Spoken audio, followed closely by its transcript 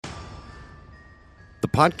The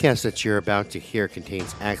podcast that you're about to hear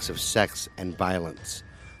contains acts of sex and violence.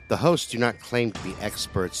 The hosts do not claim to be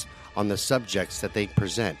experts on the subjects that they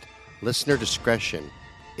present. Listener discretion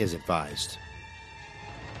is advised.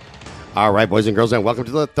 All right, boys and girls, and welcome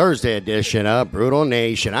to the Thursday edition of Brutal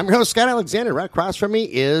Nation. I'm your host, Scott Alexander. Right across from me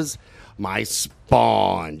is my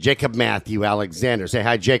spawn, Jacob Matthew Alexander. Say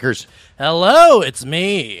hi, Jakers. Hello, it's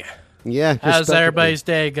me. Yeah. How's everybody's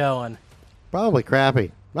day going? Probably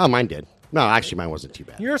crappy. Well, mine did. No, actually, mine wasn't too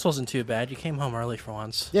bad. Yours wasn't too bad. You came home early for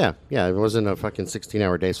once. Yeah, it wasn't a fucking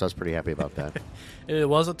 16-hour day, so I was pretty happy about that. It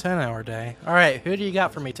was a 10-hour day. All right, who do you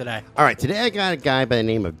got for me today? All right, today I got a guy by the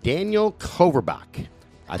name of Daniel Koverbach.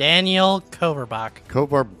 Daniel Koverbach.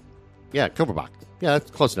 Koverbach. Yeah, that's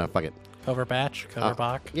close enough. Fuck it. Koverbach?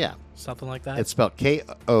 Koverbach? Yeah. Something like that? It's spelled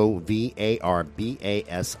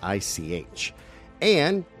Kovarbachich.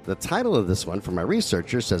 And the title of this one from my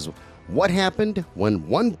researcher says, What Happened When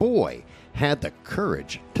One Boy Had the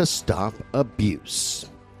Courage to Stop Abuse?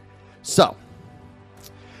 So,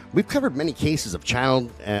 we've covered many cases of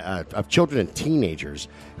children and teenagers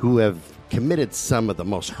who have committed some of the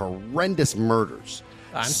most horrendous murders.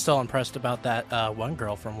 I'm still impressed about that one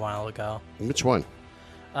girl from a while ago. Which one?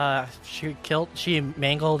 She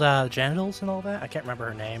mangled genitals and all that. I can't remember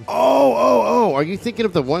her name. Oh! Are you thinking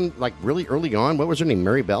of the one like really early on? What was her name?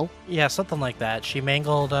 Mary Bell? Yeah, something like that. She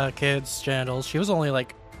mangled kids' genitals. She was only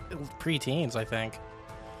like pre-teens, I think.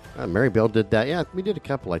 Mary Bell did that. Yeah, we did a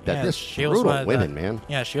couple like that. Yeah, This she was brutal one of women, man.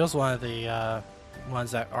 Yeah, she was one of the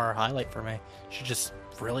ones that are a highlight for me. She's just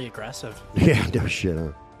really aggressive. Yeah, no shit,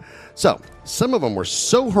 huh? So, some of them were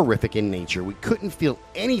so horrific in nature we couldn't feel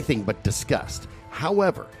anything but disgust.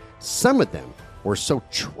 However, some of them were so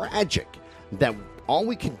tragic that all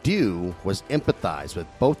we could do was empathize with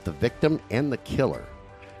both the victim and the killer.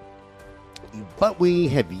 But we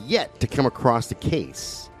have yet to come across a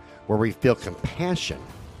case where we feel compassion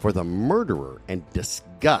for the murderer and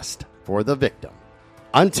disgust for the victim.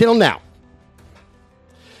 Until now.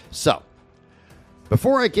 So,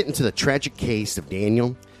 before I get into the tragic case of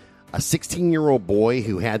Daniel, a 16-year-old boy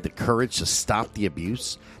who had the courage to stop the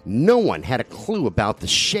abuse, no one had a clue about the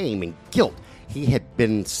shame and guilt he had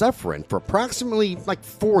been suffering for approximately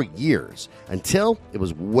 4 years until it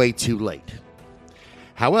was way too late.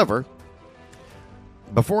 However,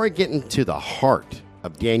 before I get into the heart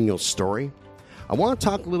of Daniel's story, I want to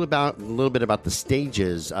talk a little bit about the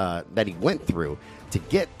stages that he went through to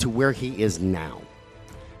get to where he is now.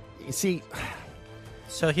 You see,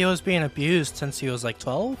 so he was being abused since he was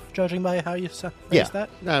 12, judging by how you phrased that?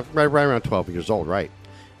 Right around 12 years old, right.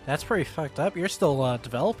 That's pretty fucked up. You're still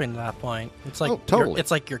developing at that point. It's like totally. It's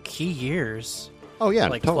like your key years. Oh yeah,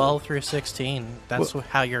 like totally. 12 through 16. That's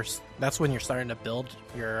That's when you're starting to build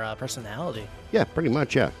your personality. Yeah, pretty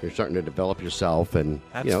much. Yeah, you're starting to develop yourself and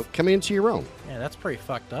coming into your own. Yeah, that's pretty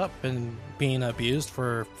fucked up. And being abused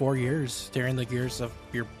for 4 years during the years of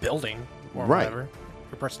your building or whatever,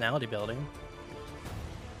 your personality building.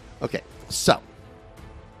 Okay, so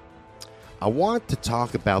I want to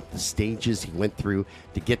talk about the stages he went through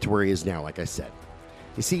to get to where he is now, like I said.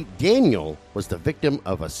 You see, Daniel was the victim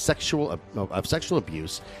of sexual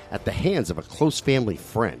abuse at the hands of a close family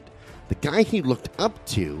friend. The guy he looked up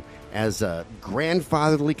to as a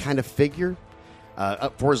grandfatherly kind of figure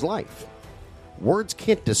up for his life. Words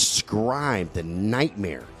can't describe the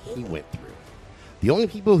nightmare he went through. The only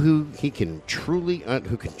people who can truly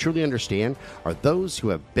understand are those who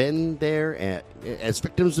have been there as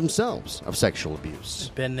victims themselves of sexual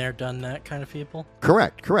abuse. Been there, done that kind of people?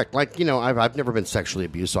 Correct. I've never been sexually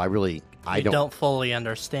abused, so I don't fully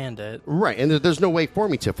understand it. Right, and there's no way for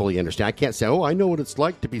me to fully understand. I can't say, I know what it's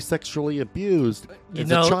like to be sexually abused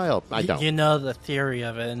as a child. I don't. You know the theory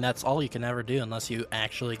of it, and that's all you can ever do unless you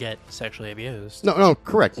actually get sexually abused. No,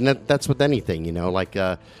 correct. And that's with anything,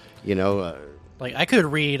 I could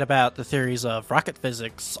read about the theories of rocket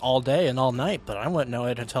physics all day and all night, but I wouldn't know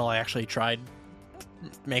it until I actually tried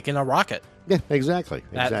making a rocket. Yeah, exactly.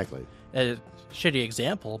 A shitty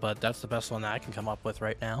example, but that's the best one that I can come up with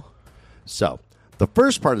right now. So, the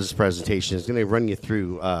first part of this presentation is going to run you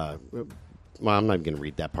through... I'm not even going to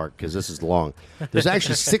read that part because this is long. There's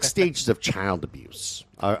actually 6 stages of child abuse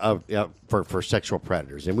for sexual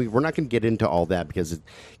predators. And we're not going to get into all that because it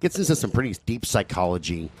gets into some pretty deep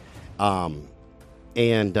psychology.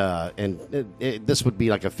 And this would be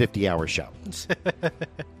like a 50-hour show,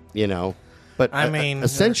 But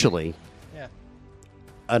essentially,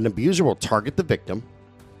 an abuser will target the victim,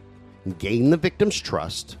 gain the victim's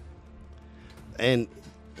trust, and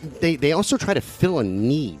they also try to fill a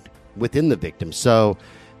need within the victim. So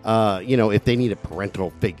if they need a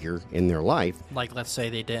parental figure in their life, Like, let's say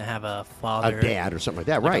they didn't have a father, a dad or something like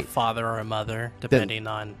that, like right? a father or a mother, depending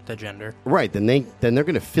on the gender. Right. Then they're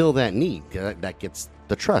going to fill that need. That gets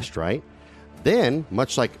the trust, right? Then,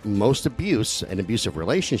 much like most abuse and abusive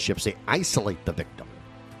relationships, they isolate the victim.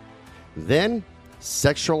 Then,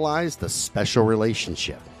 sexualize the special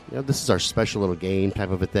relationship. This is our special little game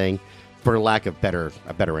type of a thing, for lack of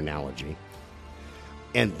a better analogy.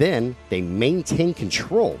 And then they maintain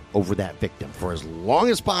control over that victim for as long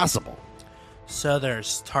as possible. So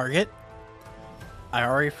there's target. I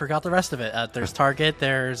already forgot the rest of it. There's target.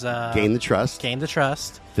 There's Gain the trust. gain the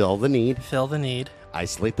trust, Fill the need. fill the need,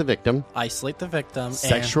 Isolate the victim. isolate the victim,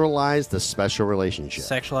 Sexualize the special relationship.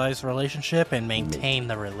 and sexualize the relationship, and maintain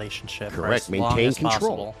the relationship. for Correct. as long Maintain as control.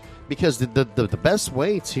 possible. Because the best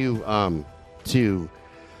way to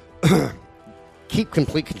keep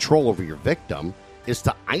complete control over your victim is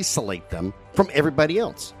to isolate them from everybody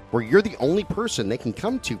else, where you're the only person they can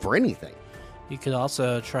come to for anything. You could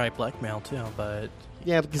also try blackmail too, but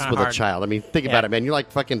Yeah, because Kinda with a hard. child. I mean, think about Yeah. it, man. You're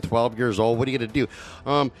like fucking 12 years old. What are you gonna do?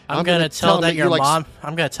 I'm gonna tell them that your you're like- mom.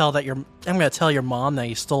 I'm gonna tell your mom that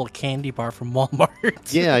you stole a candy bar from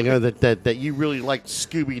Walmart. Yeah, I know that you really like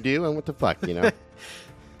Scooby Doo, and what the fuck,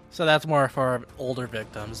 So that's more for older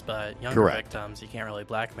victims, but younger Correct. victims you can't really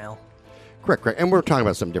blackmail. Correct. And we're talking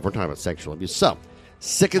about something different. We're talking about sexual abuse. So,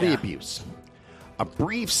 sick of the Yeah. abuse. A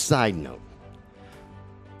brief side note.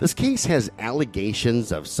 This case has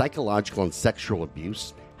allegations of psychological and sexual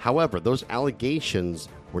abuse. However, those allegations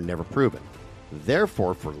were never proven.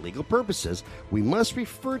 Therefore, for legal purposes, we must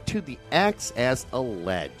refer to the acts as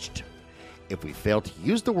alleged. If we fail to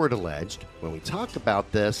use the word alleged when we talk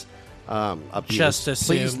about this abuse, Just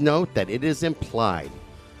assume- please note that it is implied.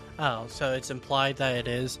 Oh, so it's implied that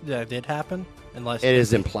it did happen, unless It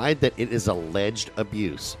is implied that it is alleged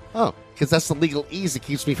abuse. Oh, because that's the legalese that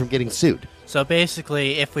keeps me from getting sued. So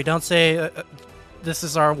basically, if we don't say this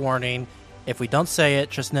is our warning, if we don't say it,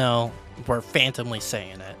 just know we're phantomly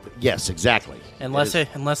saying it. Yes, exactly. Unless It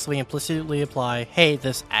is- unless we implicitly apply, hey,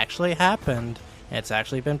 this actually happened, and it's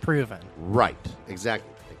actually been proven. Right, exactly.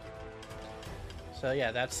 So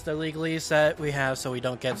yeah, that's the legalese that we have, so we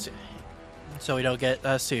don't get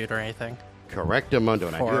sued or anything. Correctamundo,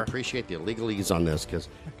 and I do For- appreciate the legalese on this because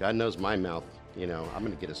God knows my mouth. I'm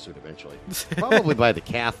going to get a suit eventually, probably by the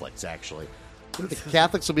Catholics. Actually, the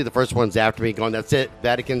Catholics will be the first ones after me, going, "That's it,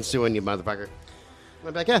 Vatican suing you, motherfucker."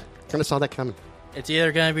 I'm like, yeah, kind of saw that coming. It's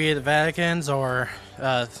either going to be the Vaticans or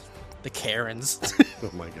the Karens. Oh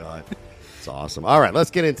my God, it's awesome. All right,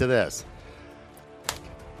 let's get into this.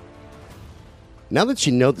 Now that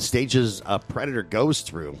you know the stages a predator goes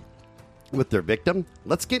through with their victim,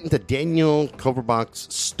 let's get into Daniel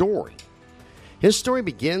Koverbach's story. His story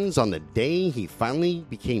begins on the day he finally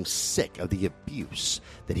became sick of the abuse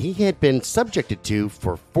that he had been subjected to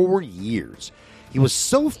for 4 years. He was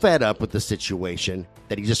so fed up with the situation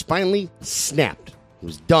that he just finally snapped. He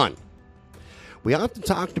was done. We often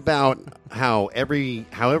talked about how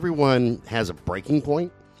everyone has a breaking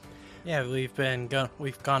point. Yeah,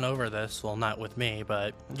 we've gone over this. Well, not with me,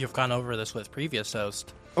 but you've gone over this with previous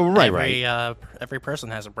hosts. Oh, right, Every person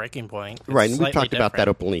has a breaking point. It's Right, and we've slightly talked about that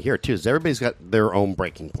different. openly here, too. Is everybody's got their own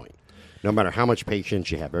breaking point. No matter how much patience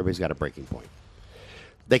you have, everybody's got a breaking point.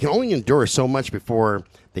 They can only endure so much before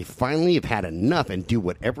they finally have had enough and do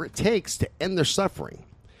whatever it takes to end their suffering.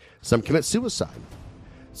 Some commit suicide.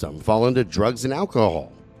 Some fall into drugs and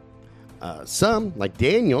alcohol. Some, like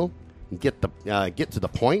Daniel, get to the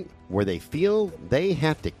point where they feel they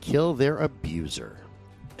have to kill their abuser.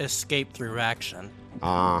 Escape through action.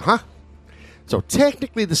 Uh-huh. So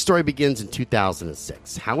technically the story begins in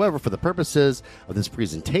 2006. However, for the purposes of this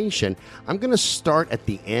presentation, I'm going to start at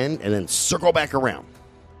the end and then circle back around.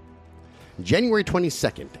 January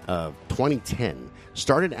 22nd of 2010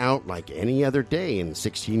 started out like any other day in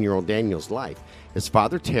 16-year-old Daniel's life. His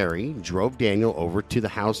father, Terry, drove Daniel over to the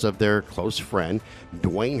house of their close friend,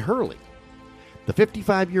 Dwayne Hurley. The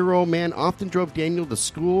 55-year-old man often drove Daniel to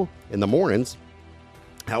school in the mornings.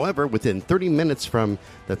 However, within 30 minutes from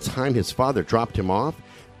the time his father dropped him off,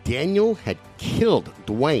 Daniel had killed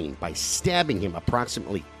Dwayne by stabbing him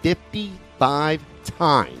approximately 55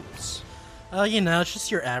 times. It's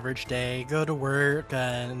just your average day. Go to work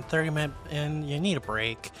and 30 minutes, and you need a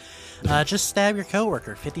break. Just stab your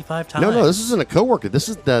coworker 55 times. No, this isn't a coworker. This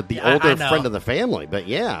is the Yeah, older I know. friend of the family. But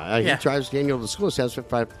yeah, Yeah. he drives Daniel to school, stabs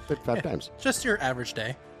 55 times. Just your average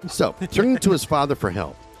day. So, turning to his father for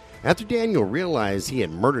help. After Daniel realized he had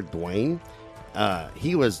murdered Dwayne,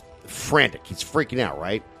 he was frantic. He's freaking out,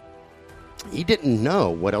 right? He didn't know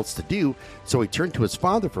what else to do, so he turned to his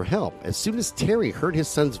father for help. As soon as Terry heard his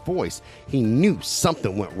son's voice, he knew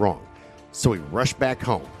something went wrong, so he rushed back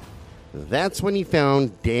home. That's when he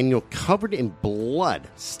found Daniel covered in blood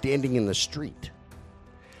standing in the street.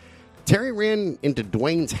 Terry ran into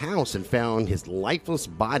Dwayne's house and found his lifeless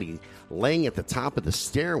body laying at the top of the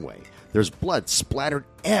stairway. There's blood splattered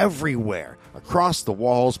everywhere, across the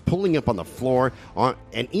walls, pulling up on the floor,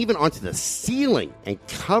 and even onto the ceiling and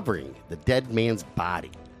covering the dead man's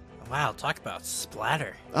body. Wow, talk about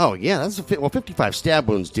splatter. Oh yeah, that's 55 stab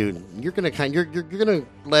wounds, dude. You're gonna you're gonna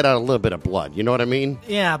let out a little bit of blood. You know what I mean?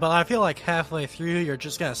 Yeah, but I feel like halfway through, you're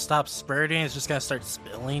just gonna stop spurting. It's just gonna start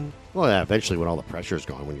spilling. Well, yeah, eventually, when all the pressure's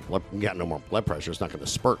gone, when you got no more blood pressure, it's not gonna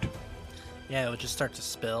spurt. Yeah, it would just start to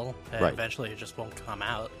spill, and Right. eventually it just won't come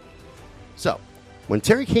out. So, when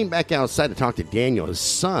Terry came back outside to talk to Daniel, his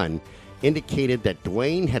son indicated that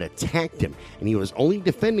Dwayne had attacked him and he was only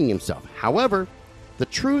defending himself. However, the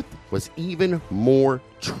truth was even more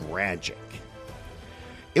tragic.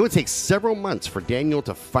 It would take several months for Daniel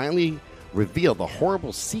to finally reveal the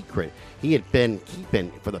horrible secret he had been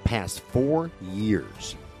keeping for the past 4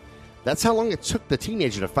 years. That's how long it took the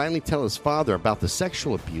teenager to finally tell his father about the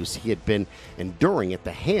sexual abuse he had been enduring at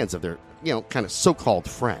the hands of their, kind of so-called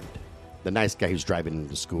friend. The nice guy who's driving him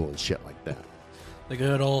to school and shit like that. The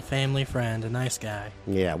good old family friend, a nice guy.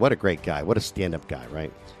 Yeah, what a great guy. What a stand-up guy,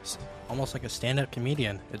 right? It's almost like a stand-up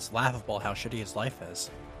comedian. It's laughable how shitty his life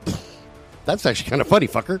is. That's actually kind of funny,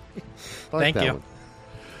 fucker. I like Thank that you. one.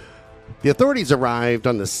 The authorities arrived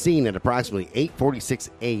on the scene at approximately 8:46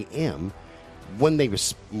 a.m. When the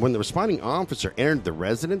responding officer entered the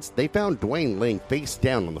residence, they found Dwayne laying face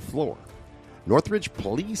down on the floor. Northridge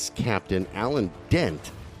Police Captain Alan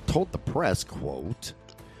Dent told the press, quote,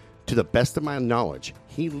 "To the best of my knowledge,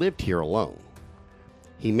 he lived here alone.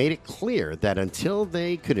 He made it clear that until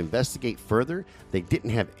they could investigate further, they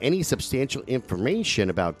didn't have any substantial information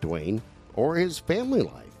about Dwayne or his family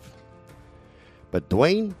life." But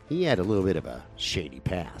Dwayne, he had a little bit of a shady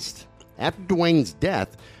past. After Dwayne's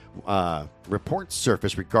death, reports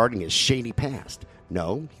surfaced regarding his shady past.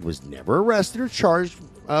 No, he was never arrested or charged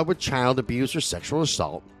with child abuse or sexual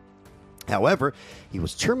assault. However, he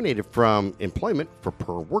was terminated from employment for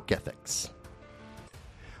poor work ethics.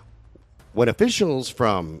 When officials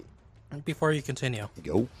from... Before you continue,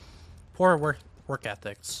 Go. poor work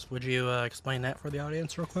ethics. Would you explain that for the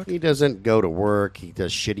audience real quick? He doesn't go to work. He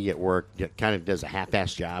does shitty at work. Kind of does a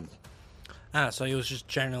half-assed job. So he was just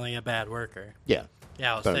generally a bad worker. Yeah.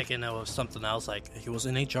 Yeah, I was But- thinking it was something else, like he was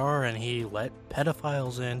in HR and he let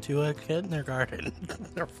pedophiles into a kindergarten.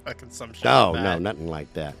 Or fucking some shit No, like no, that. nothing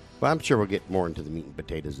like that. But I'm sure we'll get more into the meat and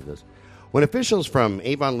potatoes of this. When officials from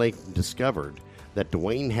Avon Lake discovered that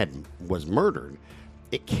Dwayne was murdered,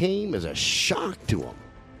 it came as a shock to them.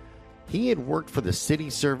 He had worked for the city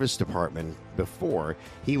service department before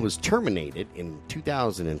he was terminated in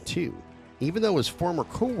 2002. Even though his former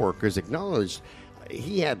co-workers acknowledged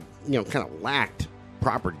he had, kind of lacked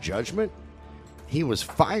proper judgment, he was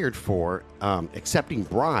fired for accepting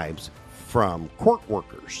bribes from court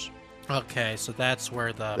workers. Okay, so that's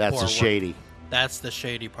where That's poor a shady. That's the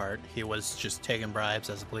shady part. He was just taking bribes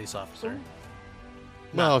as a police officer.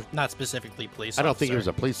 Well, Not specifically police I don't officer. think he was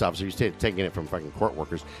a police officer. He was taking it from fucking court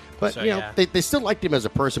workers. But, So, yeah. they still liked him as a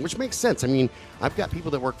person, which makes sense. I mean, I've got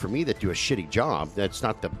people that work for me that do a shitty job. That's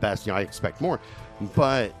not the best. I expect more.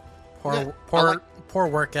 But, yeah, Poor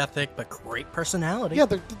work ethic, but great personality. yeah,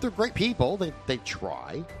 they're great people. They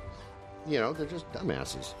try. They're just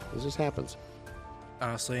dumbasses. It just happens.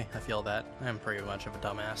 Honestly, I feel that. I'm pretty much of a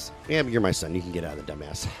dumbass. Yeah, but you're my son. You can get out of the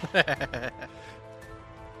dumbass.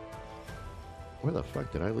 Where the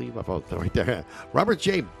fuck did I leave off? Oh, right there. Robert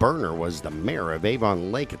J. Berner was the mayor of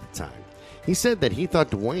Avon Lake at the time. He said that he thought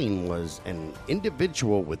Dwayne was an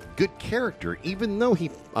individual with good character, even though he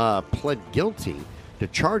pled guilty to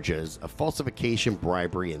charges of falsification,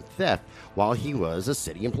 bribery, and theft while he was a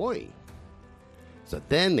city employee. So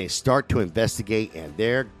then they start to investigate, and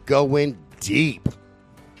they're going deep.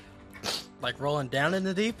 Like rolling down in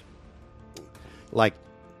the deep? Like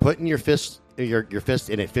putting your fist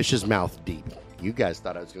in a fish's mouth deep. You guys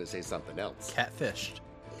thought I was going to say something else. Catfished.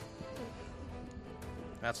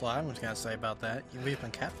 That's what I was going to say about that. We've been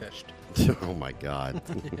catfished. Oh my God.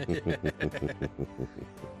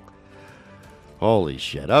 Holy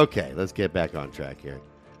shit. Okay, let's get back on track here.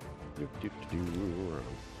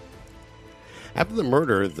 After the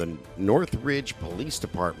murder, the Northridge Police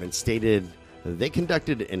Department stated they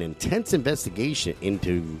conducted an intense investigation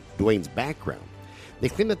into Dwayne's background. They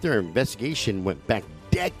claimed that their investigation went back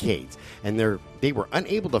decades, and they were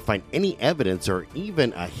unable to find any evidence or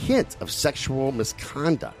even a hint of sexual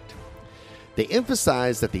misconduct. They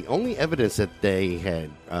emphasized that the only evidence that they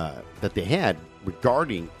had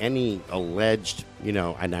regarding any alleged,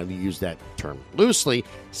 and I use that term loosely,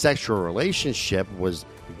 sexual relationship was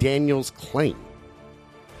Daniel's claim.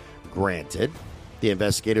 Granted, the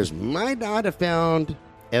investigators might not have found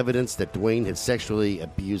evidence that Dwayne had sexually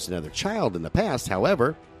abused another child in the past.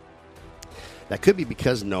 However, that could be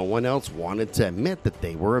because no one else wanted to admit that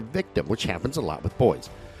they were a victim, which happens a lot with boys.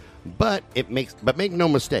 But make no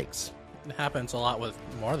mistakes. It happens a lot with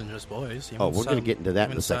more than just boys. We're going to get into that,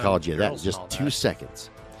 and the psychology of that in just 2 seconds.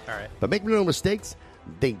 All right. But make no mistakes,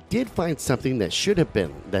 they did find something that should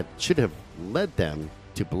have led them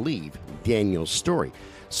to believe Daniel's story.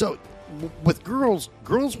 So with girls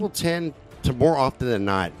will tend to, more often than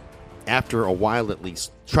not, after a while at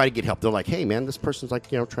least, try to get help. They're like, hey man, this person's like,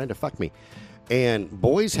 trying to fuck me. And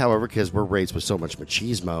boys, however, because we're raised with so much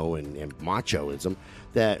machismo and machoism,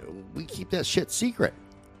 that we keep that shit secret.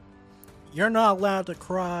 You're not allowed to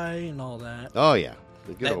cry and all that. Oh yeah,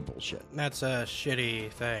 the good old bullshit. That's a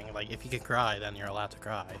shitty thing. Like, if you can cry, then you're allowed to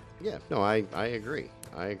cry. Yeah, no, I agree.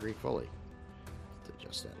 I agree fully.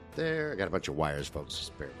 Just that there. I got a bunch of wires, folks.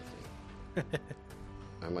 Just bear with me.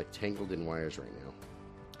 I'm like tangled in wires right now.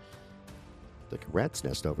 Look, a rat's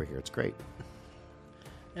nest over here. It's great.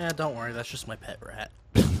 Yeah, don't worry. That's just my pet rat.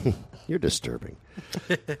 You're disturbing.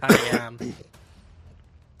 I am.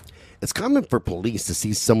 It's common for police to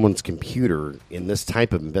see someone's computer in this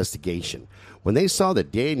type of investigation. When they saw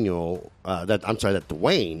that Dwayne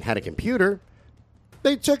had a computer,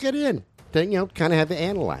 they took it in to, kind of have it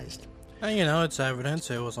analyzed. It's evidence.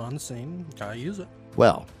 It was on the scene. Gotta use it.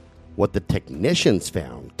 Well, what the technicians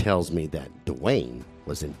found tells me that Dwayne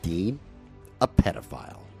was indeed a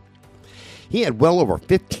pedophile. He had well over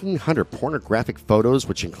 1,500 pornographic photos,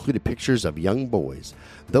 which included pictures of young boys.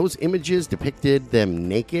 Those images depicted them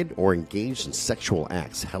naked or engaged in sexual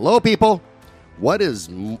acts. Hello, people. What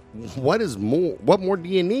more do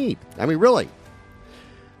you need? I mean, really.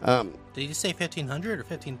 Did you say 1,500 or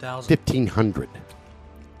 15,000? 1,500.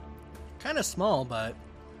 Kind of small, but...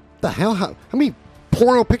 The hell? How many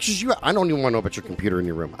porno pictures you have? I don't even want to know about your computer in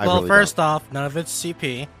your room. Well, first off, none of it's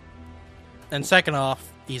CP. And second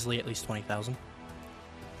off, easily at least 20,000.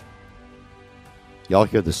 Y'all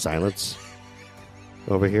hear the silence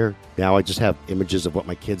over here? Now I just have images of what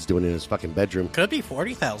my kid's doing in his fucking bedroom. Could be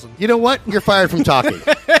 40,000. You know what? You're fired from talking.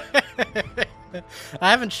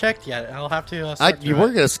 I haven't checked yet. I'll have to. You were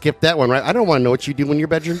going to skip that one, right? I don't want to know what you do when your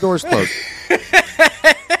bedroom door's closed.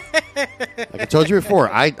 Like I told you before,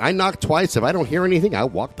 I knock twice. If I don't hear anything, I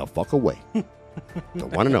walk the fuck away.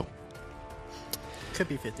 Don't want to know. Could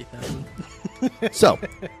be 50,000. So,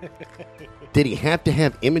 did he have to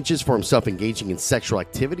have images for himself engaging in sexual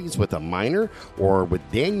activities with a minor, or with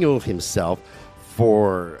Daniel himself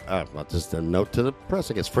for, just a note to the press,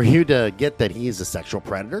 I guess, for you to get that he is a sexual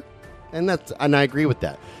predator? And I agree with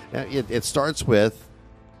that. It starts with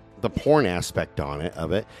the porn aspect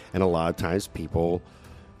of it, and a lot of times people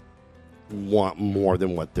want more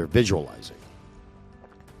than what they're visualizing.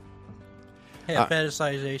 Hey,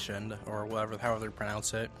 fetishization, or however they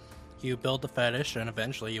pronounce it. You build the fetish, and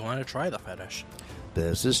eventually you want to try the fetish.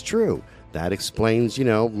 This is true. That explains,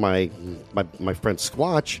 my friend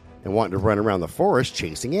Squatch and wanting to run around the forest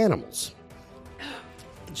chasing animals.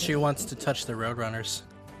 She wants to touch the roadrunners.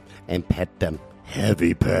 And pet them.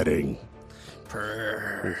 Heavy petting.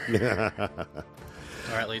 Purr.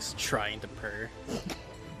 Or at least trying to purr.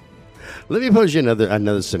 Let me pose you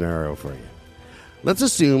another scenario for you. Let's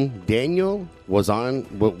assume Daniel was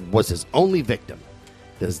his only victim.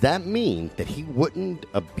 Does that mean that he wouldn't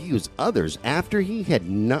abuse others after he had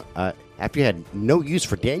no use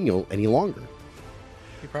for Daniel any longer?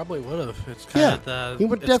 He probably would have. It's kind of he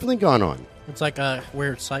would have definitely gone on. It's like a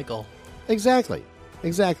weird cycle. Exactly.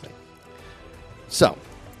 So,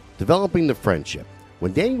 developing the friendship.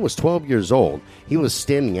 When Daniel was 12 years old, he was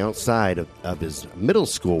standing outside of his middle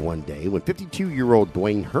school one day when 52-year-old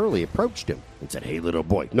Dwayne Hurley approached him and said, "Hey, little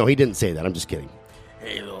boy." No, he didn't say that. I'm just kidding.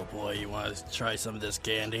 "Hey, little boy, you want to try some of this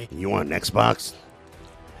candy? You want an Xbox?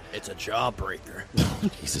 It's a jawbreaker."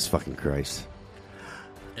 Jesus fucking Christ.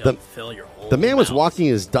 It'll fill your whole The man was mouth. walking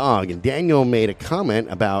his dog, and Daniel made a comment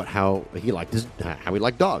about how he liked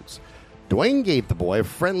dogs. Dwayne gave the boy a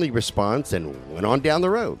friendly response and went on down the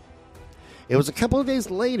road. It was a couple of days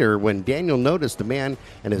later when Daniel noticed the man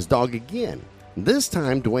and his dog again. This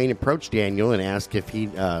time, Dwayne approached Daniel and asked if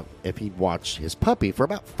he'd watch his puppy for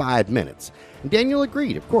about 5 minutes. And Daniel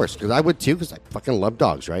agreed, of course, because I would too, because I fucking love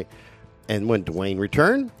dogs, right? And when Dwayne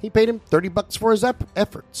returned, he paid him $30 for his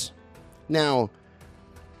efforts. Now,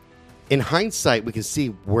 in hindsight, we can see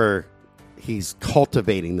where he's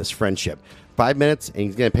cultivating this friendship. 5 minutes, and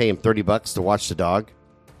he's going to pay him $30 to watch the dog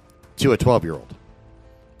to a 12-year-old.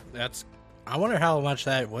 I wonder how much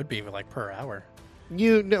that would be like per hour.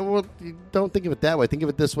 You don't think of it that way. Think of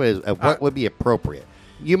it this way: what would be appropriate?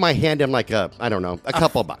 You might hand him like a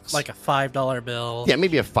couple bucks, like a $5 bill. Yeah,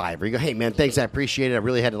 maybe a $5. You go, hey man, thanks, I appreciate it. I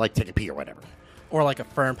really had to take a pee or whatever. Or like a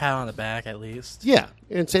firm pat on the back at least. Yeah,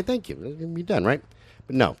 and say thank you. It'll be done, right?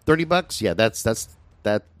 But no, $30. Yeah, that's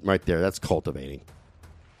that right there. That's cultivating.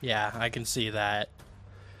 Yeah, I can see that.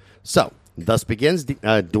 So, thus begins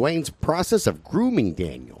Dwayne's process of grooming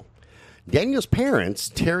Daniel. Daniel's parents,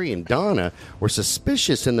 Terry and Donna, were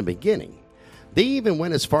suspicious in the beginning. They even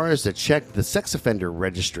went as far as to check the sex offender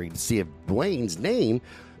registry to see if Dwayne's name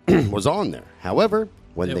was on there. However,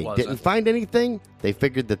 when they didn't find anything, they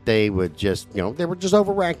figured that they would just, they were just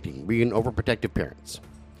overreacting, being overprotective parents.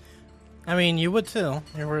 I mean, you would too.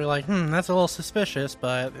 You were like, that's a little suspicious,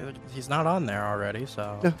 but he's not on there already,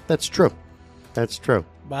 so. No, that's true. That's true.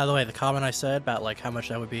 By the way, the comment I said about how much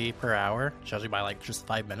that would be per hour, judging by just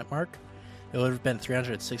the 5-minute mark, it would have been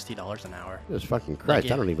 $360 an hour. Just fucking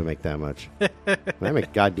Christ, I don't even make that much. I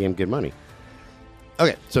make goddamn good money.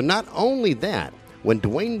 Okay, so not only that, when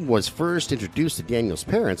Dwayne was first introduced to Daniel's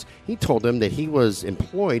parents, he told them that he was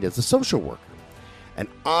employed as a social worker. An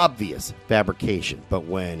obvious fabrication,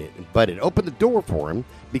 but it opened the door for him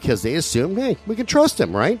because they assumed, hey, we can trust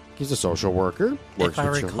him, right? He's a social worker. If I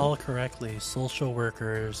recall correctly, social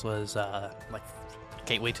workers was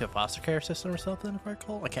gateway to a foster care system or something, if I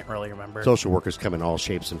recall. I can't really remember. Social workers come in all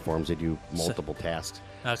shapes and forms. They do multiple tasks.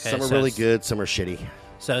 Okay, some are really good, some are shitty.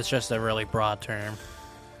 So it's just a really broad term.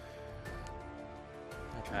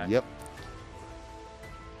 Okay. Yep.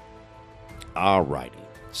 Alrighty.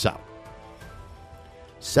 So,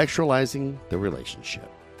 sexualizing the relationship.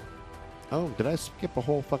 Oh, did I skip a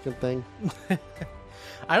whole fucking thing?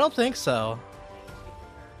 I don't think so.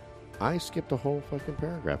 I skipped a whole fucking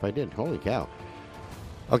paragraph. I did. Holy cow.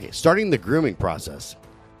 Okay, starting the grooming process.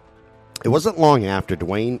 It wasn't long after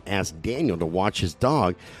Dwayne asked Daniel to watch his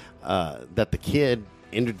dog that the kid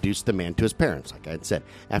introduced the man to his parents, like I had said.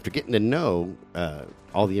 After getting to know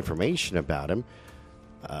all the information about him,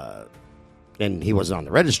 and he wasn't on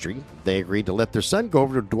the registry, they agreed to let their son go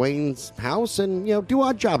over to Dwayne's house and, do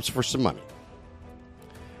odd jobs for some money.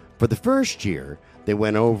 For the first year, they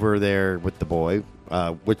went over there with the boy,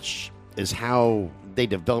 which is how they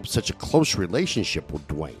developed such a close relationship with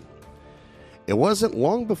Dwayne. It wasn't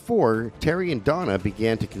long before Terry and Donna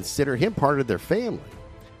began to consider him part of their family.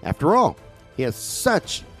 After all, he had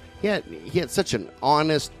such an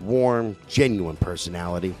honest, warm, genuine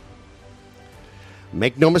personality.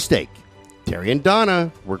 Make no mistake, Terry and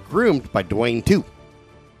Donna were groomed by Dwayne too,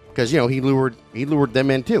 because he lured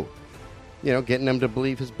them in too, getting them to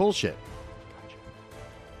believe his bullshit.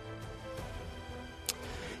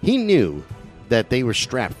 He knew that they were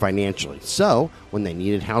strapped financially, so when they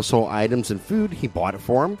needed household items and food, he bought it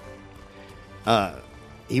for them.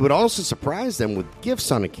 He would also surprise them with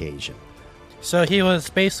gifts on occasion. So he was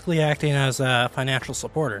basically acting as a financial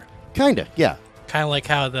supporter. Kinda, yeah. Kind of like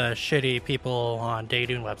how the shitty people on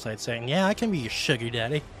dating websites saying, yeah, I can be your sugar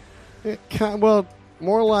daddy. Well,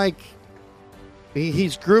 more like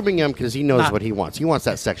he's grooming him because he knows what he wants. He wants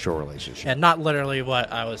that sexual relationship. And not literally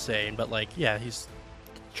what I was saying, but he's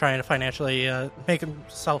trying to financially make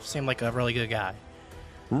himself seem like a really good guy.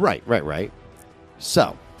 Right.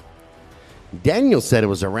 So, Daniel said it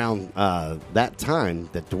was around that time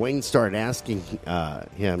that Dwayne started asking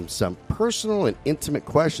him some personal and intimate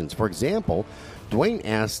questions. For example, Dwayne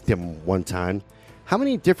asked him one time, how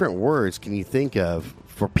many different words can you think of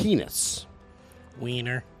for penis?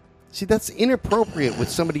 Wiener. See, that's inappropriate with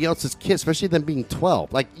somebody else's kid, especially them being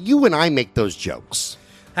 12. Like, you and I make those jokes.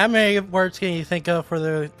 How many words can you think of for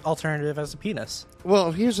the alternative as a penis?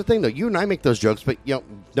 Well, here's the thing, though. You and I make those jokes, but,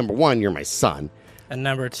 number one, you're my son. And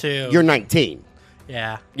number two... You're 19.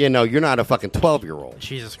 Yeah. You're not a fucking 12-year-old.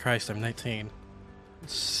 Jesus Christ, I'm 19.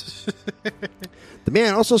 The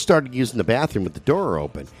man also started using the bathroom with the door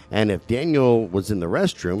open, and if Daniel was in the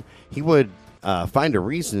restroom, he would find a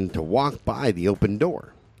reason to walk by the open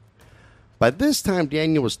door. By this time,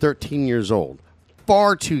 Daniel was 13 years old,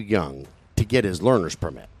 far too young to get his learner's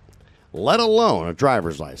permit, let alone a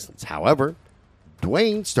driver's license. However,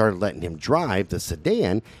 Dwayne started letting him drive the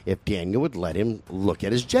sedan if Daniel would let him look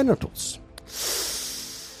at his genitals.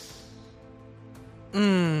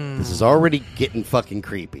 This is already getting fucking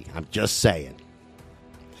creepy. I'm just saying.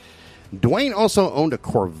 Dwayne also owned a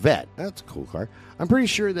Corvette. That's a cool car. I'm pretty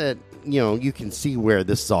sure that, you can see where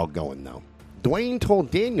this is all going, though. Dwayne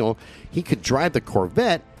told Daniel he could drive the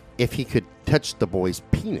Corvette if he could touch the boy's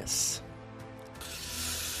penis.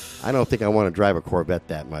 I don't think I want to drive a Corvette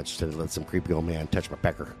that much to let some creepy old man touch my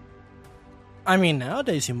pecker. I mean,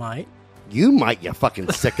 nowadays you might. You might, you fucking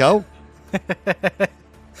sicko.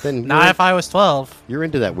 Then Not if I was 12. You're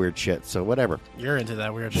into that weird shit, so whatever. You're into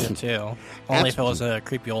that weird shit, too. Only if it was a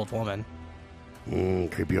creepy old woman.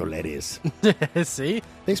 Creepy old ladies. See?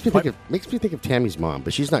 Makes me think of Tammy's mom,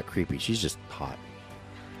 but she's not creepy. She's just hot.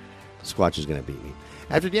 Squatch is going to beat me.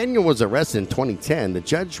 After Daniel was arrested in 2010, the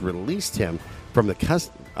judge released him from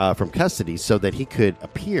custody so that he could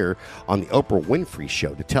appear on the Oprah Winfrey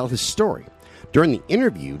Show to tell his story. During the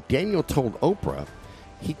interview, Daniel told Oprah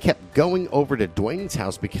he kept going over to Dwayne's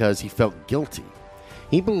house because he felt guilty.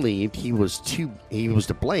 He believed he was to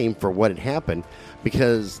blame for what had happened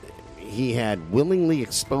because he had willingly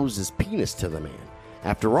exposed his penis to the man.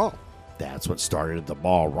 After all, that's what started the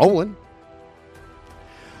ball rolling.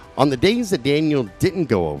 On the days that Daniel didn't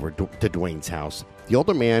go over to Dwayne's house, the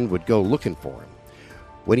older man would go looking for him.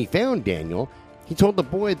 When he found Daniel, he told the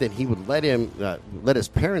boy that he would let his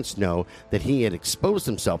parents know that he had exposed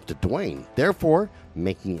himself to Dwayne, therefore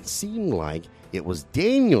making it seem like it was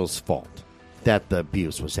Daniel's fault that the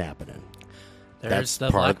abuse was happening. There's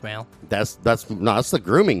the blackmail. That's the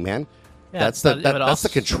grooming, man. Yeah, that's the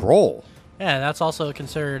control. Yeah, that's also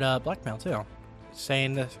considered blackmail too.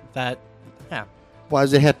 Saying that, yeah. Why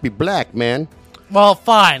does it have to be black, man? Well,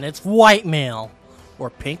 fine. It's white male or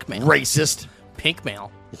pink male. Racist. Pink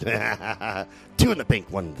male. 2 in the pink,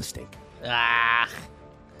 1 in the stink. Ah.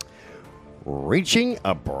 Reaching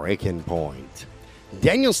a breaking point.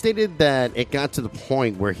 Daniel stated that it got to the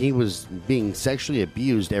point where he was being sexually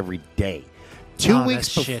abused every day. 2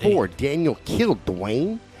 weeks before Daniel killed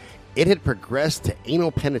Dwayne, it had progressed to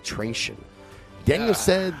anal penetration. Daniel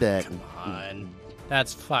said that... Come on.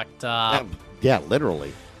 That's fucked up. Yeah,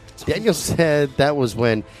 literally. Daniel said that was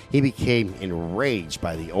when he became enraged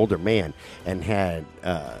by the older man and had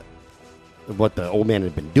what the old man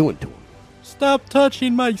had been doing to him. Stop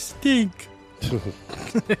touching my stink.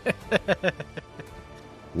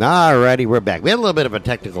 Alrighty, we're back. We had a little bit of a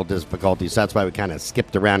technical difficulty, so that's why we kind of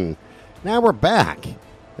skipped around. And now we're back.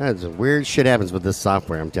 That's weird shit happens with this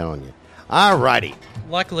software, I'm telling you. Alrighty.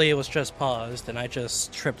 Luckily, it was just paused, and I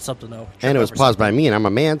just tripped something over. And it was paused by me, and I'm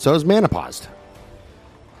a man, so it was manopaused.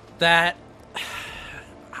 That...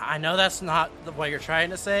 I know that's not what you're trying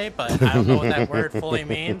to say, but I don't know what that word fully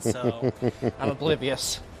means, so I'm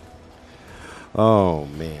oblivious. Oh,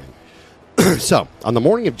 man. So, on the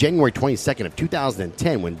morning of January 22nd of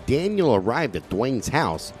 2010, when Daniel arrived at Dwayne's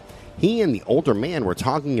house, he and the older man were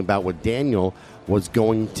talking about what Daniel was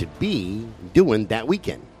going to be doing that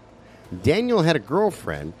weekend. Daniel had a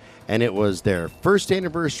girlfriend, and it was their first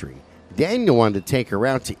anniversary. Daniel wanted to take her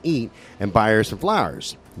out to eat and buy her some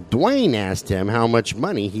flowers. Dwayne asked him how much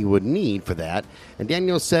money he would need for that, and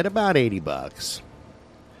Daniel said about $80.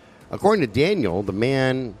 According to Daniel, the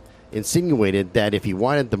man insinuated that if he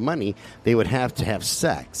wanted the money, they would have to have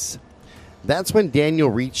sex. That's when Daniel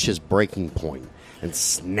reached his breaking point and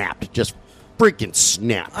snapped, just freaking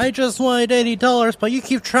snapped. I just wanted $80, but you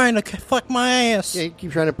keep trying to fuck my ass. Yeah, you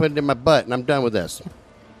keep trying to put it in my butt, and I'm done with this.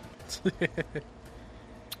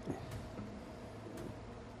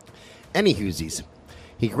 Anywhoosies,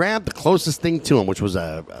 he grabbed the closest thing to him, which was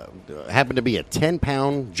happened to be a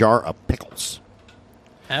 10-pound jar of pickles.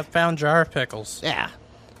 Half-pound jar of pickles. Yeah.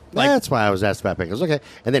 That's why I was asked about pickles. Okay.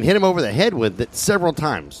 And then hit him over the head with it several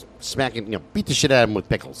times. Smacking, beat the shit out of him with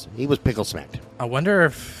pickles. He was pickle smacked. I wonder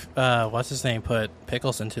if, what's his name, put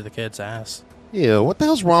pickles into the kid's ass. Yeah, what the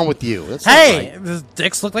hell's wrong with you? That's hey, his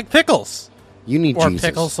dicks look like pickles. You need or Jesus.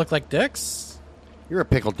 Pickles look like dicks? You're a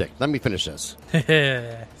pickle dick. Let me finish this.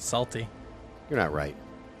 Salty. You're not right.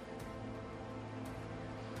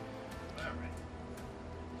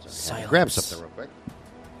 Silence. Grab something real quick.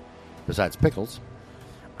 Besides pickles.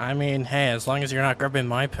 I mean, hey, as long as you're not grabbing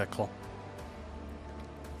my pickle.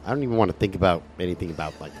 I don't even want to think about anything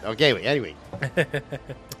about okay, anyway.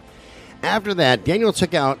 After that, Daniel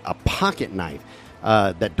took out a pocket knife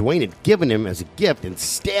that Dwayne had given him as a gift and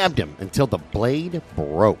stabbed him until the blade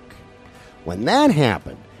broke. When that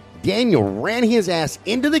happened, Daniel ran his ass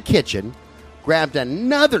into the kitchen, grabbed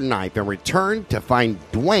another knife, and returned to find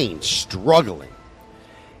Dwayne struggling.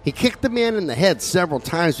 He kicked the man in the head several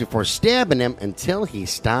times before stabbing him until he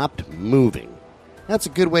stopped moving. That's a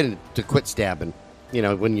good way to quit stabbing,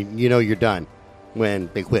 when you know you're done, when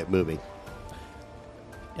they quit moving.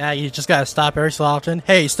 Yeah, you just gotta stop every so often.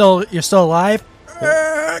 Hey, you're still alive?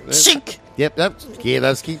 Shink! Yep,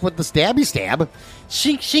 let's keep with the stabby stab.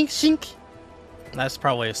 Shink, shink, shink. That's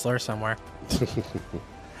probably a slur somewhere.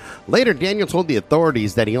 Later, Daniel told the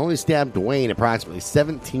authorities that he only stabbed Dwayne approximately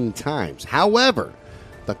 17 times. However,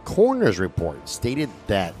 The coroner's report stated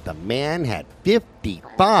that the man had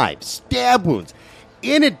 55 stab wounds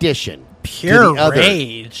in addition Pure to the other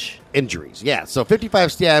rage. injuries. Yeah, so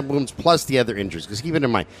 55 stab wounds plus the other injuries. Because keep it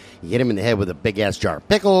in mind, you hit him in the head with a big-ass jar of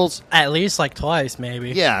pickles. At least like twice,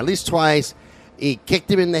 maybe. Yeah, at least twice. He kicked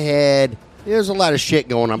him in the head. There's a lot of shit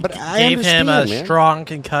going on. But I Gave understand, him a man. strong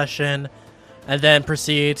concussion, and then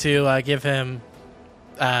proceeded to give him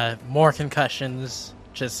more concussions,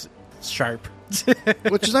 just sharp.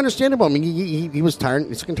 Which is understandable. I mean, he was tired.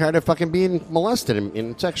 He's fucking tired of fucking being molested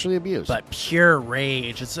and sexually abused. But pure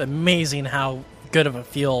rage. It's amazing how good of a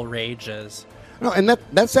feel rage is. No, and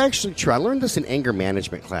that's actually true. I learned this in anger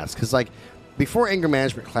management class because, like, before anger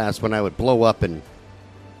management class, when I would blow up and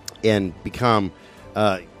become,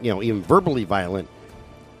 even verbally violent,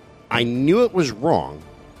 I knew it was wrong,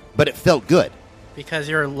 but it felt good. Because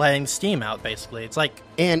you're letting steam out, basically. It's like...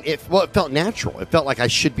 And it felt natural. It felt like I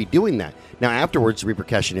should be doing that. Now, afterwards, the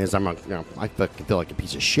repercussion is I fucking feel like a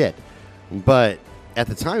piece of shit. But at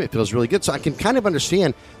the time, it feels really good. So I can kind of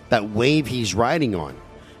understand that wave he's riding on.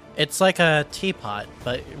 It's like a teapot,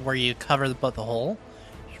 but where you cover the hole.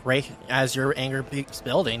 Right as your anger keeps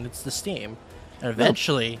building, it's the steam. And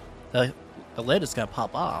eventually, the lid is going to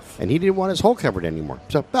pop off. And he didn't want his hole covered anymore.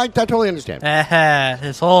 So I totally understand.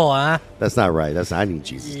 His hole, huh? That's not right. I need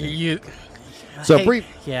Jesus. So A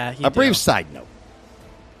brief side note.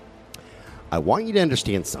 I want you to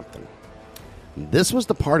understand something. This was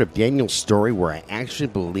the part of Daniel's story where I actually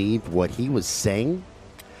believed what he was saying.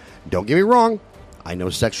 Don't get me wrong. I know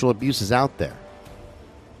sexual abuse is out there.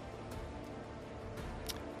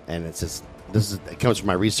 And it's just, it comes from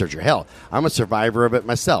my researcher. Hell, I'm a survivor of it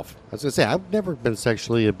myself. I was going to say, I've never been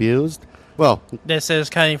sexually abused. Well, this is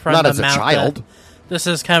coming from not the as a mouth child. This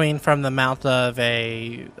is coming from the mouth of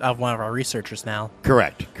one of our researchers now.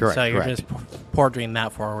 Correct. So you're just portraying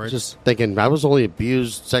that forward. Just thinking, I was only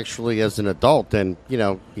abused sexually as an adult, and you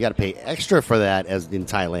got to pay extra for that as in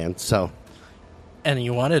Thailand. So, and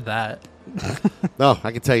you wanted that. No,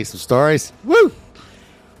 I can tell you some stories. Woo!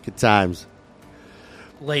 Good times.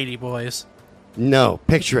 Lady boys. No,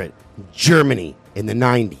 picture it. Germany in the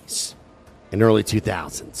 90s and early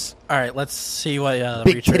 2000s. All right, let's see what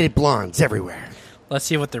big-titted blondes everywhere. Let's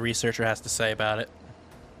see what the researcher has to say about it.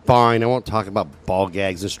 Fine, I won't talk about ball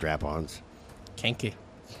gags and strap-ons. Kinky.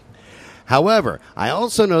 However, I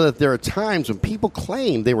also know that there are times when people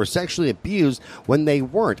claim they were sexually abused when they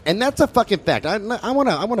weren't, and that's a fucking fact. I want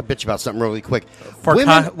to bitch about something really quick.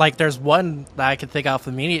 There's one that I can think of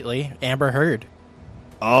immediately: Amber Heard.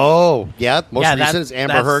 Oh, yeah. Most recent is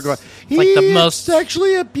Amber Heard going, he like the most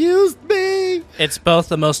sexually abused me. It's both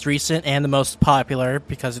the most recent and the most popular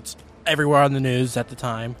because it's everywhere on the news at the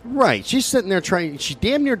time. Right. She's sitting there she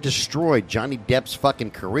damn near destroyed Johnny Depp's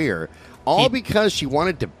fucking career, all because she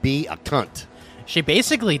wanted to be a cunt. She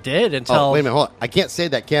basically did until... Oh, wait a minute, hold on. I can't say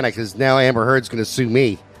that, can I? Because now Amber Heard's going to sue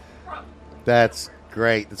me. That's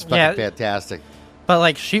great. That's fucking fantastic.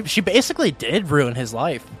 But, she basically did ruin his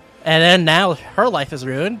life. And then now her life is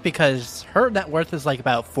ruined because her net worth is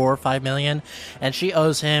about $4 or $5 million, and she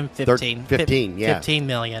owes him 15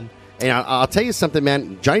 million. And I'll tell you something,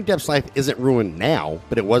 man. Johnny Depp's life isn't ruined now,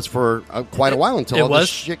 but it was for quite a while until all this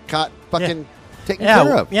shit got fucking taken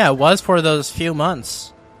care of. Yeah, it was for those few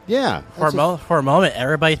months. Yeah. For a moment,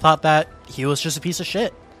 everybody thought that he was just a piece of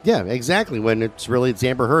shit. Yeah, exactly. When it's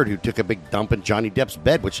Amber Heard who took a big dump in Johnny Depp's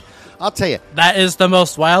bed, which I'll tell you. That is the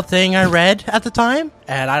most wild thing I read at the time,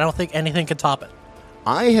 and I don't think anything could top it.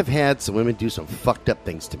 I have had some women do some fucked up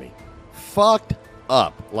things to me. Fucked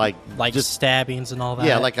up. Like just stabbings and all that.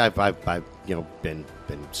 Yeah, like I've been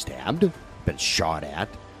stabbed, been shot at.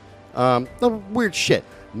 The weird shit.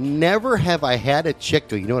 Never have I had a chick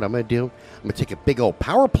go, you know what I'm going to do? I'm going to take a big old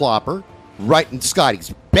power plopper right in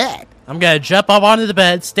Scotty's bed. I'm going to jump up onto the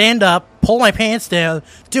bed, stand up, pull my pants down,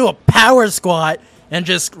 do a power squat, and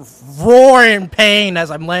just roar in pain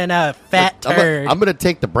as I'm laying out a fat turd. I'm going to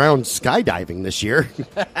take the Brown skydiving this year.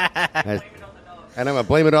 And I'm going to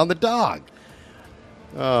blame it on the dog.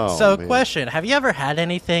 Oh, so, man. Question. Have you ever had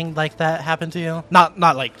anything like that happen to you? Not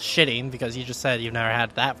like shitting, because you just said you've never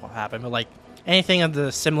had that happen, but anything of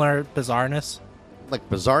the similar bizarreness? Like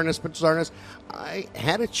bizarreness. I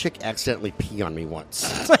had a chick accidentally pee on me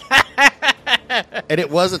once. And it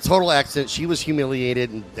was a total accident. She was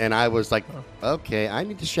humiliated, and I was like, okay, I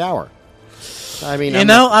need to shower. I mean,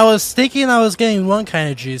 I was thinking I was getting one kind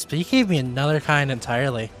of juice, but you gave me another kind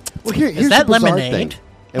entirely. Well, here's Is that the bizarre lemonade? thing.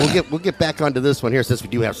 And we'll get back onto this one here since we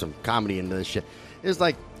do have some comedy into this shit. It's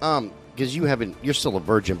like, because you're still a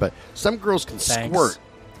virgin, but some girls can squirt.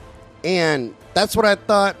 And that's what I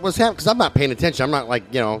thought was happening, because I'm not paying attention. I'm not like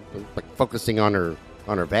focusing on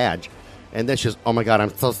her vag. And then she's, oh my God,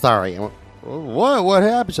 I'm so sorry. I went, what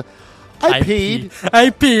happened? She, I peed. I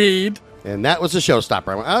peed. And that was a showstopper.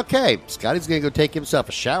 I went, okay, Scotty's going to go take himself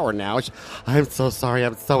a shower now. She, I'm so sorry.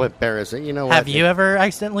 I'm so embarrassed. You know what? Have you ever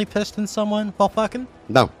accidentally pissed in someone while fucking?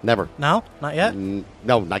 No, never. No? Not yet?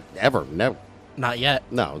 No, not ever. Never. Not yet.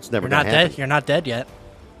 No, it's never You're not going to happen. dead. You're not dead yet.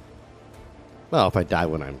 Well, if I die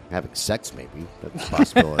when I'm having sex, maybe. That's a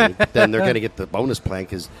possibility. But then they're going to get the bonus plan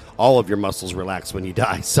because all of your muscles relax when you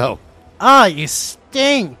die. So. Ah, you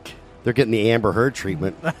stink. They're getting the Amber Heard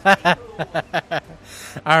treatment.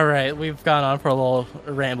 All right, we've gone on for a little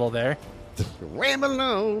ramble there. Ramble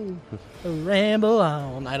on. Ramble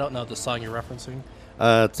on. I don't know the song you're referencing.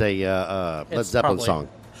 It's a Led Zeppelin song.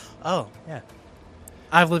 Oh, yeah.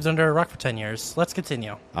 I've lived under a rock for 10 years. Let's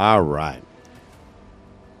continue. All right.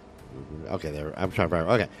 Okay, there. I'm trying to find.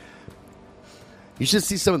 Okay. You should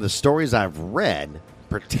see some of the stories I've read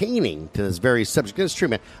pertaining to this very subject. It's true,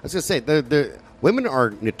 man. I was going to say, the women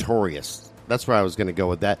are notorious. That's where I was going to go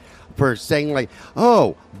with that. For saying, like,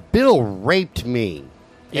 oh, Bill raped me.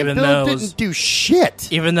 Even and Bill though didn't do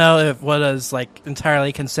shit. Even though it was, like,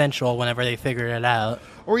 entirely consensual whenever they figured it out.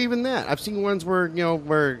 Or even that. I've seen ones where,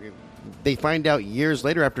 where they find out years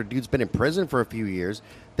later after a dude's been in prison for a few years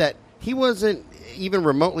that he wasn't even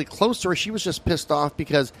remotely close to her. She was just pissed off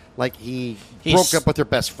because, like, he broke up with her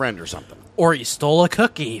best friend or something. Or he stole a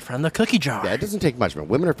cookie from the cookie jar. Yeah, it doesn't take much, man.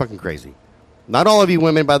 Women are fucking crazy. Not all of you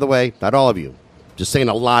women, by the way. Not all of you. Just saying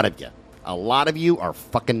a lot of you. A lot of you are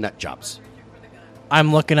fucking nut jobs.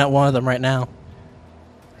 I'm looking at one of them right now.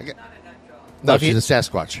 No, she's a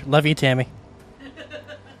Sasquatch. Love you, Tammy.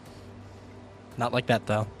 Not like that,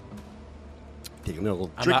 though. Taking a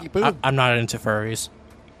little tricky poo. I'm not into furries.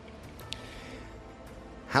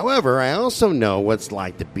 However, I also know what it's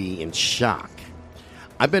like to be in shock.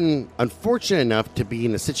 I've been unfortunate enough to be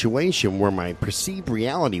in a situation where my perceived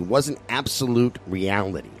reality wasn't absolute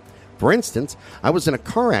reality. For instance, I was in a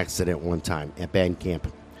car accident one time at Band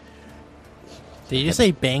Camp. Did you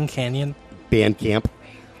say Bang Canyon? Band Camp.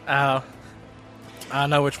 Oh. I don't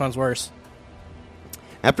know which one's worse.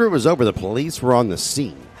 After it was over, the police were on the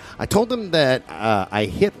scene. I told them that I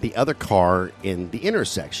hit the other car in the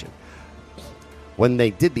intersection. When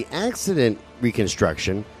they did the accident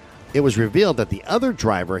reconstruction, it was revealed that the other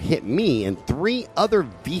driver hit me and 3 other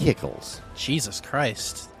vehicles. Jesus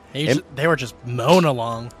Christ. They were just mowing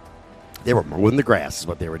along. They were mowing the grass is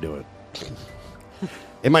what they were doing.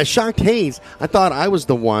 In my shocked haze, I thought I was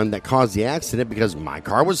the one that caused the accident because my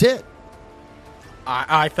car was hit.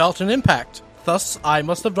 I felt an impact. Thus, I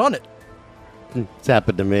must have done it. It's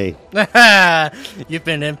happened to me. You've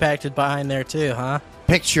been impacted behind there too, huh?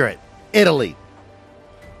 Picture it. Italy.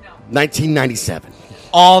 1997.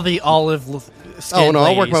 All the olive skin Oh, no,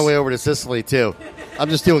 ladies. I'll work my way over to Sicily, too. I'm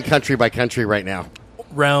just doing country by country right now.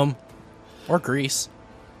 Rome. Or Greece.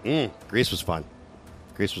 Greece was fun.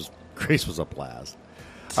 Greece was a blast.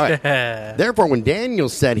 All right. Therefore, when Daniel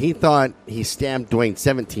said he thought he stabbed Dwayne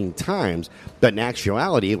 17 times, but in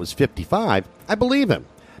actuality it was 55, I believe him.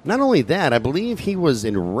 Not only that, I believe he was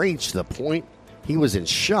enraged to the point he was in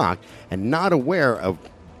shock and not aware of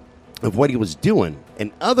what he was doing.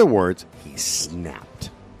 In other words, he snapped.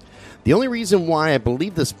 The only reason why I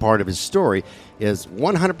believe this part of his story is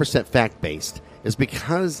 100% fact-based is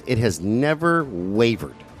because it has never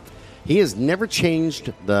wavered. He has never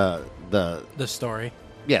changed the story.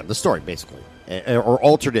 Yeah, the story, basically, or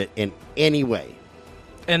altered it in any way.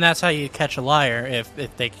 And that's how you catch a liar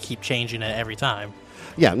if they keep changing it every time.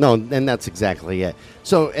 Yeah, no, and that's exactly it.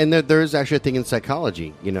 So, and there is actually a thing in psychology,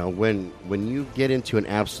 when you get into an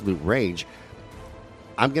absolute rage,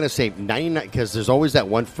 I'm going to say 99, because there's always that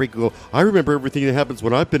one freak who go, I remember everything that happens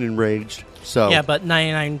when I've been enraged. So yeah, but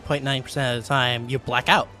 99.9% of the time, you black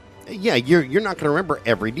out. Yeah, you're not going to remember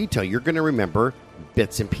every detail. You're going to remember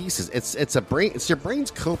bits and pieces. It's your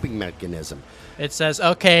brain's coping mechanism. It says,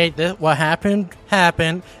 okay, what happened.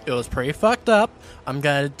 It was pretty fucked up. I'm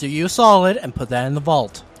going to do you a solid and put that in the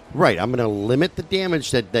vault. Right. I'm going to limit the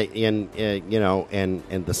damage that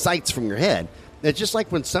and the sights from your head. It's just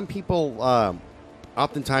like when some people,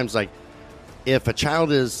 oftentimes, like if a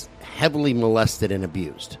child is heavily molested and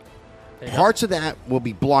abused, parts of that will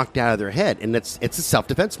be blocked out of their head, and it's a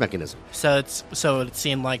self-defense mechanism. So it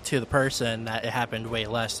seemed like to the person that it happened way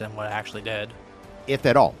less than what it actually did. If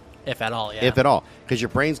at all. If at all, yeah. If at all. Because your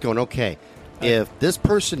brain's going, okay, if this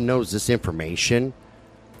person knows this information,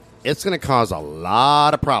 it's going to cause a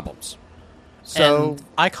lot of problems. So and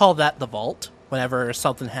I call that the vault. Whenever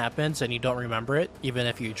something happens and you don't remember it, even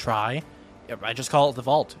if you try, I just call it the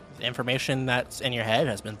vault. The information that's in your head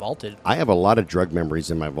has been vaulted. I have a lot of drug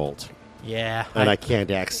memories in my vault. Yeah. And I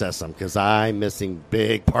can't access them because I'm missing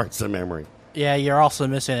big parts of memory. Yeah, you're also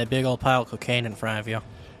missing a big old pile of cocaine in front of you.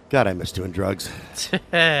 God, I miss doing drugs.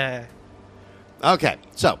 Okay,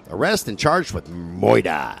 so arrest and charged with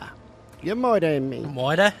moida. You moida me.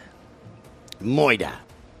 Moida? Moida.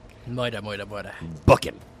 Moida. Book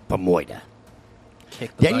him for moida.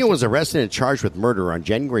 Daniel was arrested and charged with murder on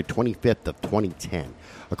January 25th of 2010.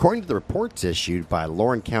 According to the reports issued by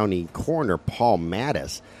Lawrence County Coroner Paul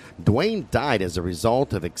Mattis, Dwayne died as a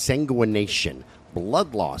result of exsanguination,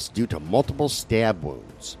 blood loss due to multiple stab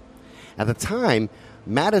wounds. At the time,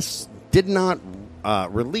 Mattis did not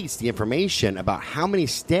release the information about how many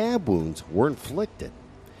stab wounds were inflicted.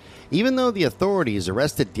 Even though the authorities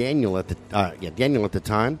arrested Daniel at the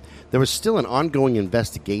time, there was still an ongoing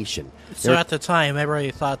investigation. So at the time,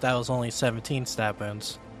 everybody thought that was only 17 stab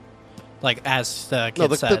wounds. Like, as the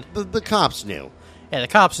kid said. The cops knew. Yeah, the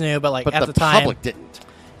cops knew, but at the time... the public didn't.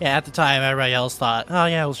 Yeah, at the time, everybody else thought, oh,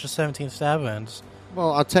 yeah, it was just 17 stab wounds.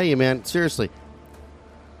 Well, I'll tell you, man, seriously.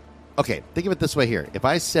 Okay, think of it this way here. If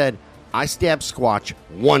I said, I stabbed Squatch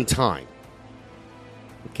one time,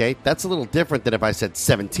 okay, that's a little different than if I said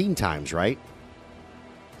 17 times, right?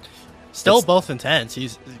 Still both intense.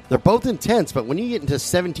 They're both intense, but when you get into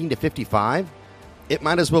 17 to 55, it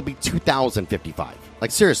might as well be 2,055.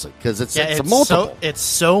 Like, seriously, because it's a multiple. It's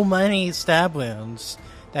so many stab wounds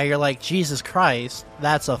that you're like, Jesus Christ,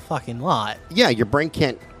 that's a fucking lot. Yeah, your brain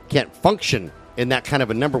can't function in that kind of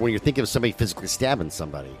a number when you're thinking of somebody physically stabbing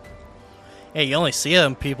somebody. Yeah, you only see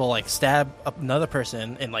them people like stab another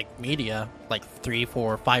person in like media like 3,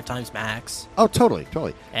 4, 5 times max. Oh, totally.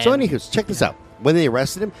 And, so, anywho, check this out. When they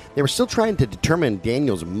arrested him, they were still trying to determine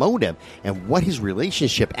Daniel's motive and what his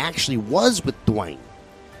relationship actually was with Dwayne.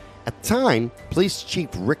 At the time, Police Chief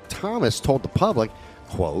Rick Thomas told the public,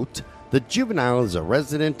 quote, "The juvenile is a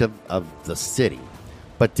resident of the city,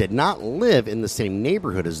 but did not live in the same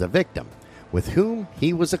neighborhood as the victim, with whom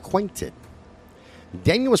he was acquainted."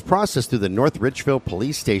 Daniel was processed through the North Ridgeville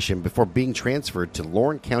Police Station before being transferred to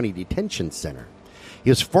Lawrence County Detention Center. He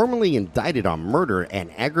was formally indicted on murder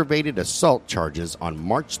and aggravated assault charges on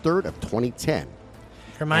March 3rd of 2010.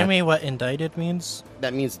 Remind me what indicted means?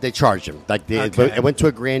 That means they charged him. Like it went to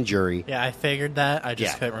a grand jury. Yeah, I figured that. I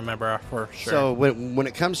just couldn't remember for sure. So when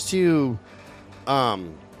it comes to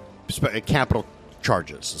capital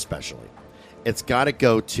charges, especially, it's got to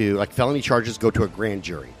go to, like, felony charges go to a grand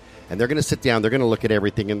jury. And they're going to sit down, they're going to look at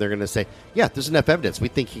everything, and they're going to say, yeah, there's enough evidence. We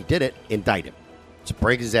think he did it. Indict him. So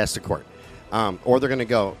break his ass to court. Or they're going to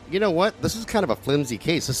go, you know what? This is kind of a flimsy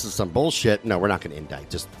case. This is some bullshit. No, we're not going to indict.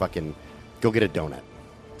 Just fucking go get a donut.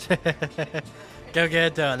 Go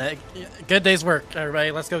get a donut. Good day's work,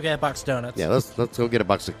 everybody. Let's go get a box of donuts. Yeah, let's go get a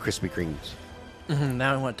box of Krispy Kremes.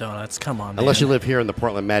 Now we want donuts. Come on, Unless you live here in the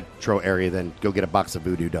Portland metro area, then go get a box of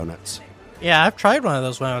Voodoo Donuts. Yeah, I've tried one of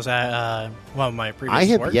those when I was at one of my previous I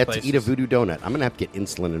have workplaces. yet to eat a Voodoo Donut. I'm going to have to get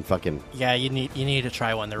insulin and fucking... Yeah, you need to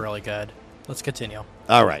try one. They're really good. Let's continue.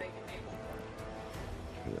 All right.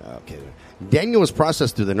 Okay. Daniel was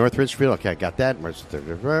processed through the North Ridgeville. Okay, I got that.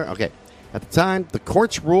 Okay. At the time, the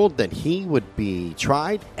courts ruled that he would be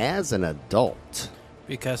tried as an adult.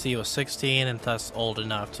 Because he was 16 and thus old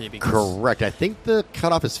enough to be... Correct. I think the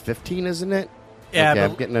cutoff is 15, isn't it? Yeah, okay,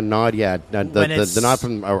 I'm getting a nod. Yeah, the nod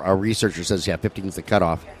from our researcher says, 15 is the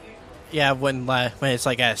cutoff. Yeah, when it's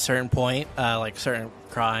like at a certain point, like certain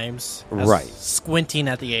crimes, right? Squinting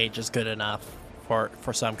at the age is good enough for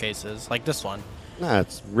some cases, like this one. Nah,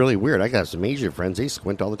 it's really weird. I got some Asian friends; they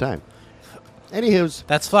squint all the time. Anywho's,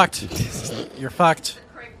 that's fucked. You're fucked.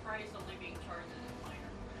 Craig Price only being charged as a minor.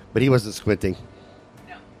 But he wasn't squinting.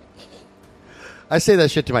 No. I say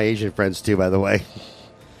that shit to my Asian friends too, by the way.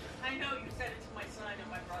 I know you said it to my son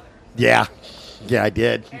and my brother. Yeah, I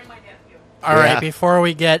did. And my nephew. All right, before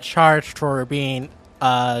we get charged for being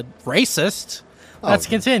racist, let's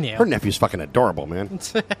continue. Her nephew's fucking adorable, man. He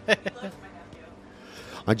loves my nephew.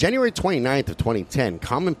 On January 29th of 2010,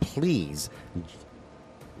 Common Pleas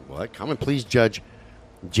Judge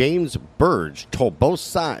James Burge told both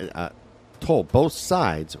sides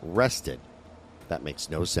rested. That makes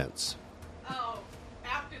no sense. Oh,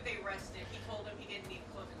 after they rested, he told him he didn't need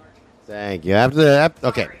closing arguments. Thank you.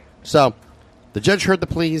 Okay, so the judge heard the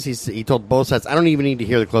pleas. He told both sides, I don't even need to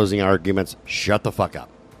hear the closing arguments. Shut the fuck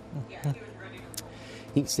up. Yeah, he was ready to rule.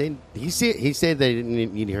 He said they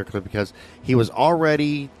didn't need to hear it because he was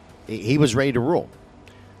ready to rule.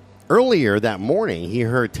 Earlier that morning, he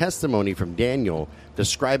heard testimony from Daniel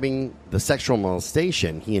describing the sexual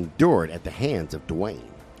molestation he endured at the hands of Dwayne.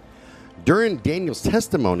 During Daniel's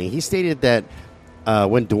testimony, he stated that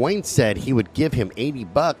when Dwayne said he would give him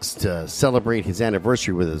 $80 to celebrate his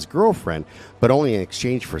anniversary with his girlfriend, but only in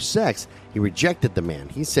exchange for sex, he rejected the man.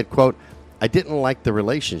 He said, quote, "I didn't like the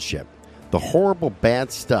relationship, the horrible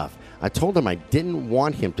bad stuff. I told him I didn't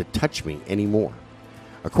want him to touch me anymore."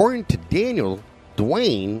 According to Daniel,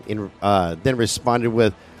 Dwayne then responded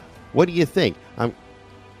with, "What do you think?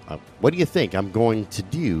 What do you think I'm going to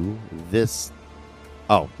do this?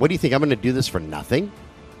 Oh, what do you think I'm going to do this for nothing?"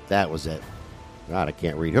 That was it. God, I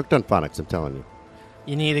can't read. Hooked on phonics, I'm telling you.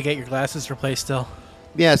 You need to get your glasses replaced still.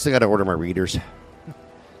 Yeah, I still got to order my readers.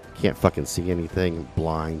 Can't fucking see anything. I'm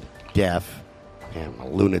blind, deaf, and I'm a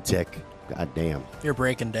lunatic. God damn. You're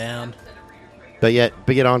breaking down. But yet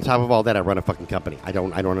on top of all that, I run a fucking company. I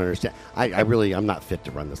don't understand. I'm not fit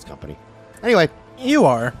to run this company. Anyway. You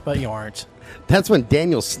are, but you aren't. That's when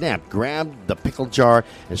Daniel snapped, grabbed the pickle jar,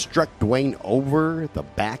 and struck Dwayne over the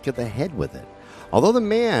back of the head with it. Although the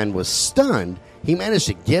man was stunned, he managed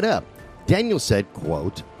to get up. Daniel said,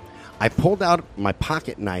 quote, "I pulled out my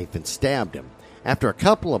pocket knife and stabbed him. After a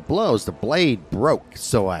couple of blows, the blade broke,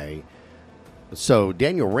 so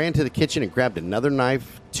Daniel ran to the kitchen and grabbed another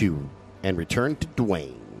knife and returned to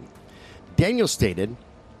Dwayne." Daniel stated,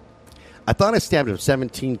 "I thought I stabbed him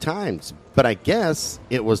 17 times, but I guess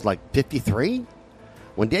it was like 53?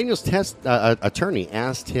 When Daniel's attorney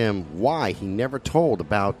asked him why he never told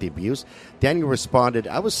about the abuse, Daniel responded,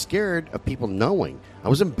 "I was scared of people knowing. I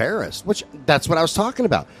was embarrassed," which that's what I was talking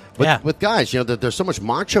about. With guys, there's so much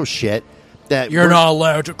macho shit that you're not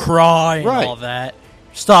allowed to cry and all that.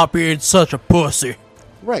 Stop being such a pussy.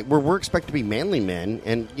 Right, we're expected to be manly men,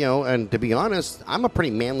 and and to be honest, I'm a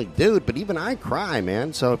pretty manly dude, but even I cry,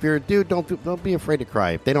 man. So if you're a dude, don't be afraid to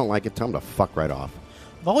cry. If they don't like it, tell them to fuck right off.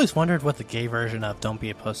 I've always wondered what the gay version of "Don't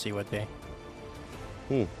Be a Pussy" would be.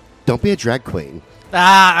 Don't be a drag queen.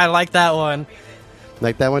 I like that one.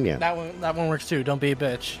 Like that one, yeah. That one works too. Don't be a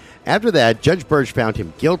bitch. After that, Judge Burge found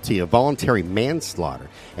him guilty of voluntary manslaughter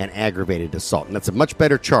and aggravated assault, and that's a much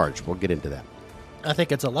better charge. We'll get into that. I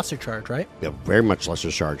think it's a lesser charge, right? Yeah, very much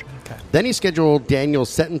lesser charge. Okay. Then he scheduled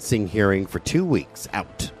Daniel's sentencing hearing for 2 weeks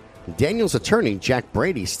out. Daniel's attorney, Jack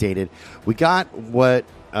Brady, stated, "We got what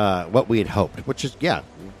we had hoped," which is,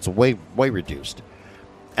 it's way reduced.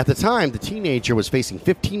 At the time, the teenager was facing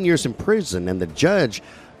 15 years in prison, and the judge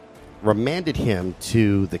remanded him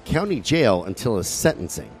to the county jail until his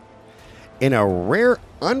sentencing. In a rare,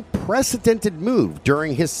 unprecedented move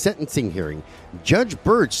during his sentencing hearing, Judge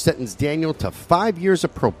Burge sentenced Daniel to 5 years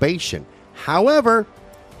of probation. However,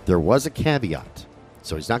 there was a caveat.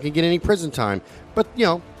 So he's not going to get any prison time, but,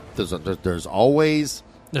 there's always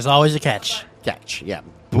a catch. Yeah.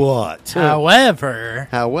 But However,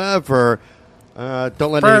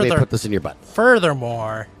 don't let anybody put this in your butt.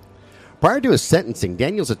 Furthermore, prior to his sentencing,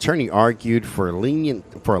 Daniel's attorney argued for a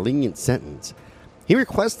lenient sentence. He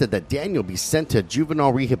requested that Daniel be sent to a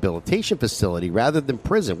juvenile rehabilitation facility rather than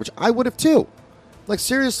prison, which I would have too. Like,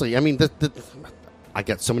 seriously, I mean, I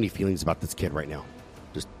got so many feelings about this kid right now.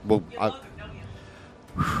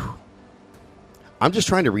 I'm just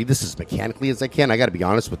trying to read this as mechanically as I can. I got to be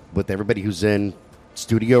honest with everybody who's in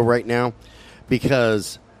studio right now,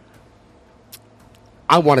 because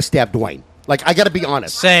I want to stab Dwayne. Like, I got to be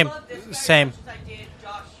honest. Same.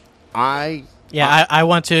 I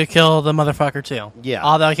want to kill the motherfucker too. Yeah.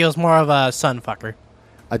 Although he was more of a son fucker.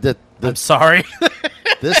 I'm sorry.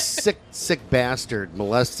 This sick bastard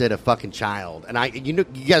molested a fucking child, and you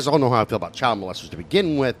guys all know how I feel about child molesters to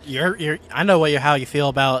begin with. I know how you feel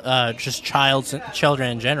about just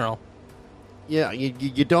children in general. Yeah,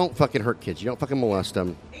 you don't fucking hurt kids. You don't fucking molest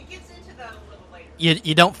them. It gets into that a little later.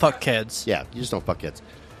 You don't fuck kids. Yeah, you just don't fuck kids.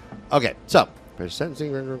 Okay, so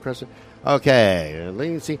sentencing request. Okay,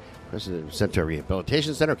 leniency. Sent to a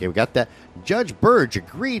rehabilitation center. Okay, we got that. Judge Burge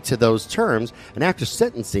agreed to those terms, and after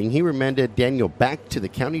sentencing, he remanded Daniel back to the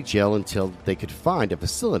county jail until they could find a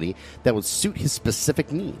facility that would suit his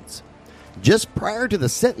specific needs. Just prior to the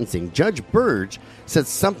sentencing, Judge Burge said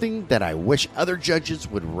something that I wish other judges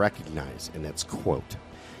would recognize, and that's, quote,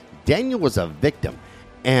 "Daniel was a victim,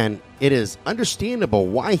 and it is understandable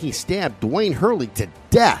why he stabbed Dwayne Hurley to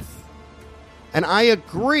death." And I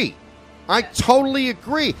agree. I totally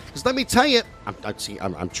agree. Because let me tell you,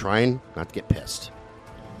 I'm trying not to get pissed.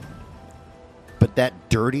 But that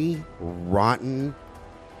dirty, rotten,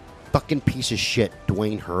 fucking piece of shit,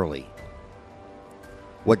 Dwayne Hurley.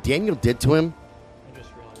 What Daniel did to him,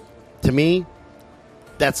 to me,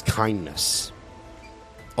 that's kindness.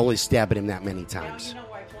 Only stabbing him that many times. You know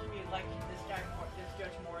why I told you like this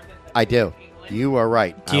judge more than the I do. England? You are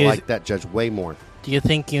right. I like that judge way more. Do you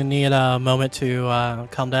think you need a moment to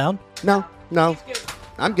calm down? No. He's good.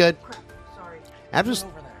 I'm good. Crap, sorry. After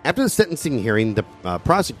After the sentencing hearing, the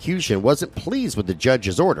prosecution wasn't pleased with the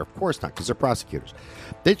judge's order. Of course not, because they're prosecutors.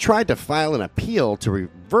 They tried to file an appeal to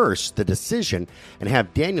reverse the decision and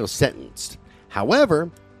have Daniel sentenced. However,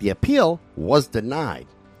 the appeal was denied.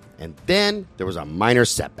 And then there was a minor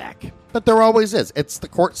setback. But there always is. It's the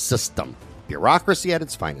court system. Bureaucracy at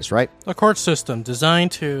its finest, right? A court system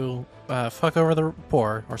designed to fuck over the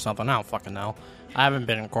poor or something. I don't fucking know. I haven't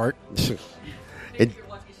been in court.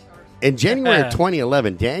 In January of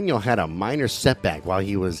 2011, Daniel had a minor setback while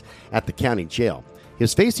he was at the county jail. He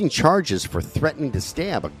was facing charges for threatening to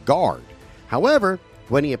stab a guard. However,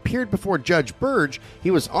 when he appeared before Judge Burge,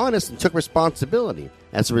 he was honest and took responsibility.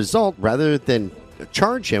 As a result, rather than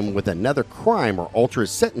charge him with another crime or alter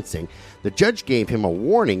his sentencing, the judge gave him a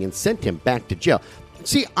warning and sent him back to jail.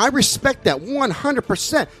 See, I respect that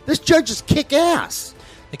 100%. This judge is kick-ass.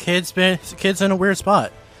 The kid's in a weird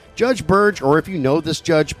spot. Judge Burge, or if you know this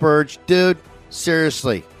Judge Burge, dude,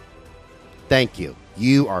 seriously, thank you.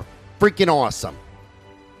 You are freaking awesome.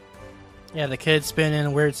 Yeah, the kid's been in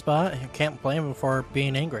a weird spot. You can't blame him for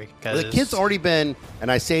being angry. The kid's already been,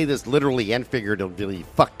 and I say this literally and figuratively,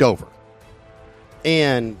 fucked over.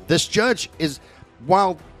 And this judge is,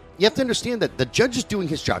 while you have to understand that the judge is doing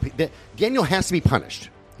his job, Daniel has to be punished.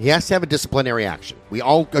 He has to have a disciplinary action. We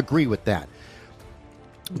all agree with that.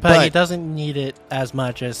 But he doesn't need it as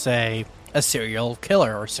much as, say, a serial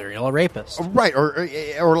killer or serial rapist. Right,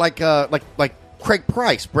 or like Craig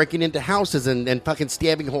Price breaking into houses and fucking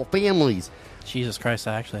stabbing whole families. Jesus Christ,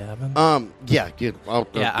 that actually happened. Yeah, dude, I'll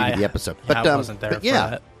give you the episode. But I wasn't there for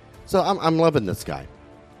that. So I'm loving this guy.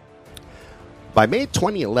 By May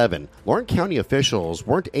 2011, Lawrence County officials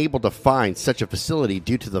weren't able to find such a facility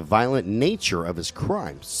due to the violent nature of his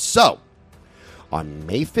crimes. So, on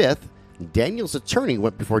May 5th, Daniel's attorney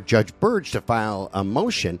went before Judge Burge to file a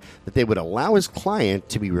motion that they would allow his client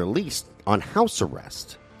to be released on house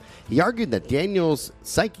arrest. He argued that Daniel's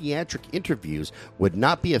psychiatric interviews would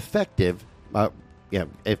not be effective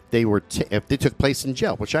if they took place in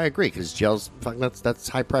jail, which I agree, because jail's that's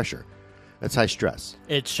high pressure. That's high stress.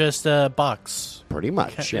 It's just a box. Pretty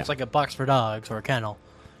much, yeah. It's like a box for dogs or a kennel.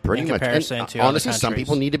 Pretty in much. Comparison to honestly, other some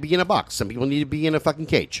people need to be in a box. Some people need to be in a fucking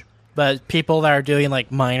cage. But people that are doing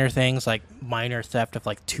like minor things, like minor theft of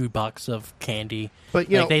like $2 of candy, but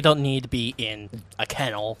you know, they don't need to be in a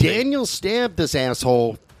kennel. Daniel stabbed this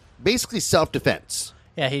asshole, basically self-defense.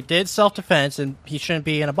 Yeah, he did self-defense, and he shouldn't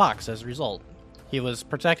be in a box as a result. He was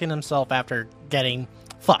protecting himself after getting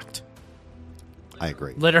fucked. I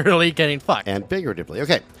agree. Literally getting fucked. And figuratively.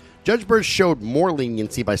 Okay. Judge Burge showed more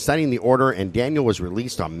leniency by signing the order, and Daniel was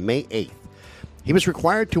released on May 8th. He was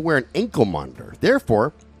required to wear an ankle monitor.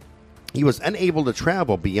 Therefore, he was unable to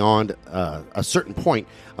travel beyond a certain point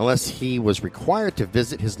unless he was required to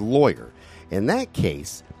visit his lawyer. In that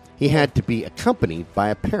case, he had to be accompanied by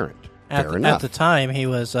a parent. Fair enough. At the time, he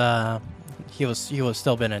was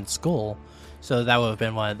still been in school, so that would have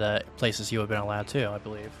been one of the places he would have been allowed to, I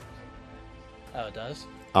believe. Oh, it does?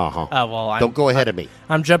 Uh-huh. Oh, well, don't go ahead of me.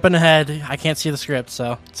 I'm jumping ahead. I can't see the script,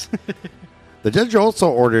 so. The judge also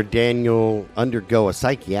ordered Daniel undergo a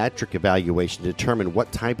psychiatric evaluation to determine what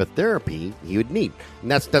type of therapy he would need. And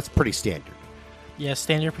that's pretty standard. Yeah,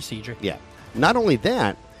 standard procedure. Yeah. Not only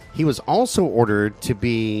that, he was also ordered to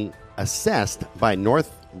be assessed by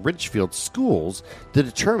North Ridgefield Schools to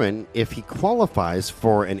determine if he qualifies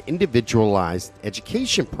for an individualized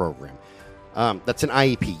education program. That's an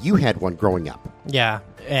IEP. You had one growing up. Yeah,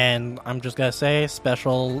 and I'm just going to say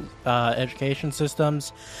special education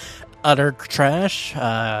systems, utter trash.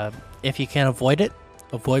 If you can avoid it,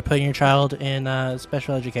 avoid putting your child in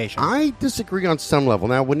special education. I disagree on some level.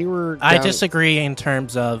 Now, when you were I disagree in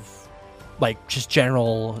terms of, like, just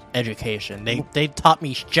general education. They taught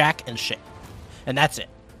me jack and shit, and that's it.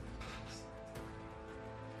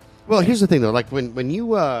 Well, here's the thing, though. Like, when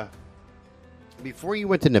you, before you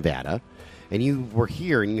went to Nevada, and you were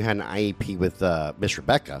here and you had an IEP with Miss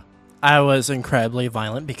Rebecca. I was incredibly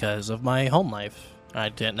violent because of my home life. I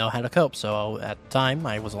didn't know how to cope, so at the time,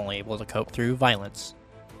 I was only able to cope through violence.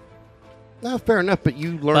 No, fair enough, but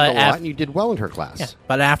you learned a lot and you did well in her class. Yeah,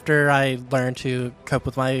 but after I learned to cope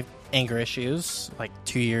with my anger issues, like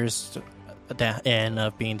 2 years in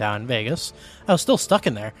of being down in Vegas, I was still stuck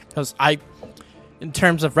in there. Because in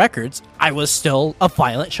terms of records, I was still a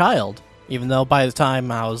violent child. Even though by the time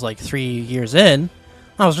I was like 3 years in,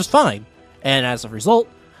 I was just fine. And as a result,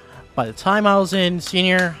 by the time I was in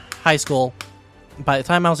senior high school, by the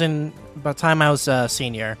time I was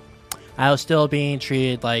senior, I was still being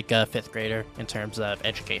treated like a fifth grader in terms of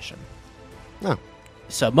education. Oh.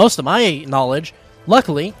 So most of my knowledge,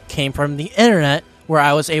 luckily, came from the internet, where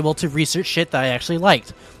I was able to research shit that I actually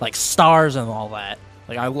liked, like stars and all that.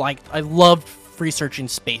 Like I loved researching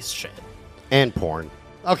space shit. And porn.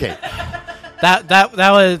 Okay.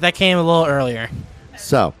 That came a little earlier.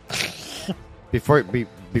 So, before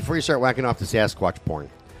you start whacking off the Sasquatch porn,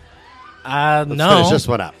 let's no. finish this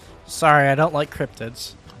one up. Sorry, I don't like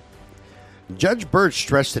cryptids. Judge Birch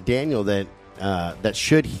stressed to Daniel that that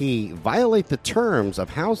should he violate the terms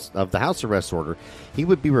of the house arrest order, he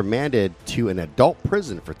would be remanded to an adult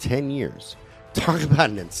prison for 10 years. Talk about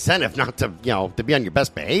an incentive not to to be on your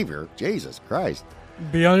best behavior. Jesus Christ.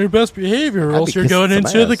 Be on your best behavior, or I'd else be you're going kissing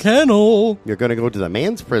some into the ass. kennel. You're going to go to the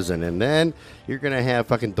man's prison, and then you're going to have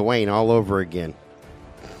fucking Dwayne all over again.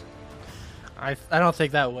 I don't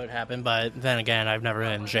think that would happen, but then again, I've never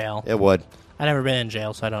been in jail. It would. I've never been in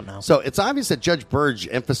jail, so I don't know. So it's obvious that Judge Burge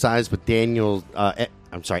empathized with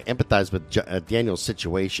Daniel's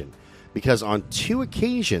situation, because on 2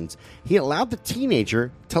 occasions he allowed the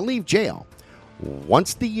teenager to leave jail.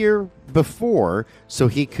 Once the year before, so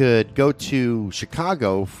he could go to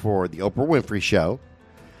Chicago for the Oprah Winfrey show.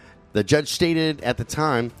 The judge stated at the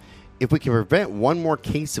time, if we can prevent one more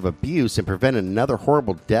case of abuse and prevent another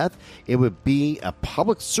horrible death, it would be a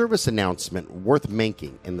public service announcement worth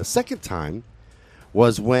making. And the second time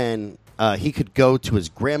was when he could go to his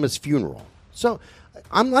grandma's funeral. So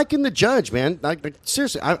I'm liking the judge, man. Like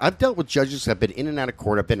seriously, I've dealt with judges. I've been in and out of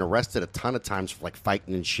court. I've been arrested a ton of times for like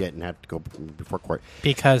fighting and shit, and had to go before court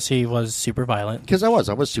Because he was super violent. because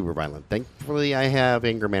I was super violent. Thankfully, I have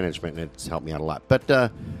anger management, and it's helped me out a lot.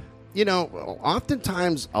 But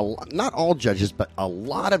oftentimes, not all judges, but a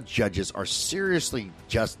lot of judges are seriously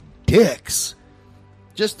just dicks,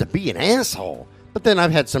 just to be an asshole. But then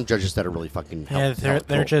I've had some judges that are really fucking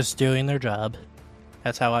They're just doing their job.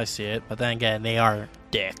 That's how I see it. But then again, they are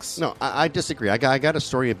dicks. No, I disagree. I got a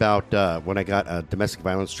story about when I got a domestic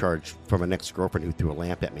violence charge from an ex-girlfriend who threw a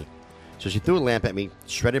lamp at me. So she threw a lamp at me,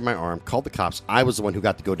 shredded my arm, called the cops. I was the one who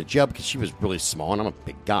got to go to jail because she was really small, and I'm a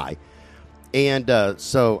big guy. And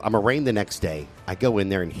so I'm arraigned the next day. I go in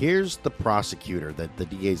there, and here's the prosecutor, the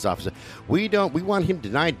DA's officer. We want him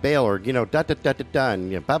denied bail, or and blah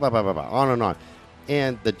blah blah blah blah, on and on.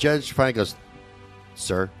 And the judge finally goes,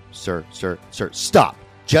 Sir, stop.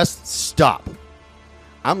 Just stop.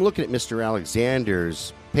 I'm looking at Mr.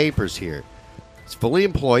 Alexander's papers here. He's fully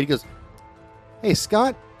employed. He goes, hey,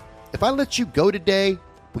 Scott, if I let you go today,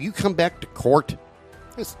 will you come back to court?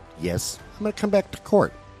 I goes, yes, I'm going to come back to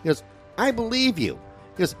court. He goes, I believe you.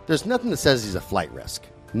 He goes, there's nothing that says he's a flight risk.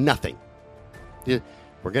 Nothing.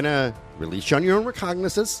 We're going to release you on your own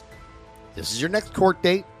recognizance. This is your next court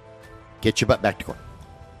date. Get your butt back to court.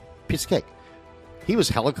 Piece of cake. He was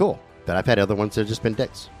hella cool. But I've had other ones that have just been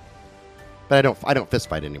dicks. But I don't fist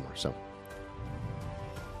fight anymore, so.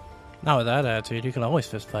 Not with that attitude. You can always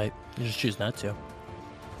fist fight. You just choose not to.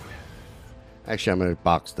 Actually, I'm going to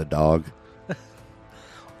box the dog.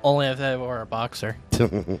 Only if they were a boxer.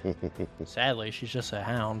 Sadly, she's just a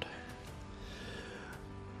hound.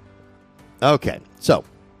 Okay, so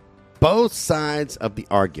both sides of the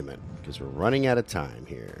argument, because we're running out of time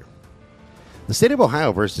here. The state of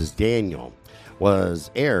Ohio versus Daniel was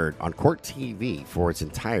aired on Court TV for its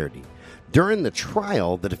entirety. During the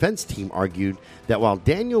trial, the defense team argued that while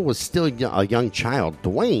Daniel was still a young child,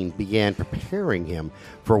 Dwayne began preparing him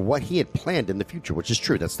for what he had planned in the future, which is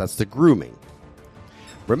true. That's the grooming.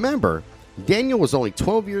 Remember, Daniel was only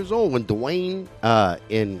 12 years old when Dwayne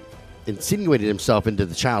insinuated himself into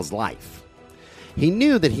the child's life. He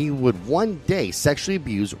knew that he would one day sexually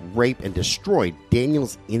abuse, rape, and destroy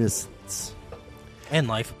Daniel's innocence. And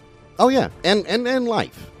life. Oh, yeah, and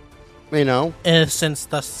life. Innocence,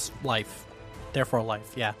 thus life. Therefore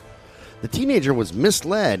life, yeah. The teenager was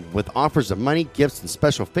misled with offers of money, gifts, and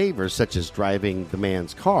special favors, such as driving the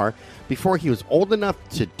man's car, before he was old enough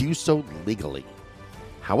to do so legally.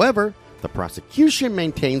 However, the prosecution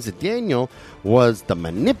maintains that Daniel was the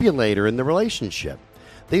manipulator in the relationship.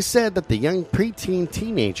 They said that the young preteen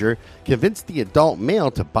teenager convinced the adult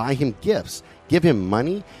male to buy him gifts, give him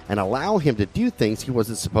money, and allow him to do things he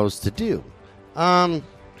wasn't supposed to do.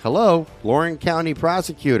 Hello, Lorain County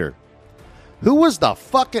prosecutor. Who was the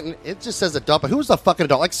fucking... It just says adult, but who was the fucking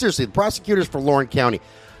adult? Like, seriously, the prosecutors for Lorain County.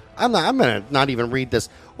 I'm going to not even read this.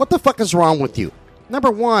 What the fuck is wrong with you?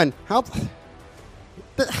 Number one, how...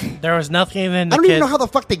 There was nothing in the I don't even know how the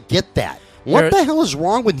fuck they get that. What the hell is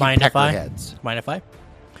wrong with you peckerheads? Mind if I?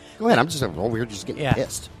 Go ahead, I'm just over here just getting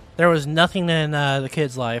pissed. There was nothing in the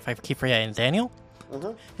kid's life. I keep forgetting. Daniel?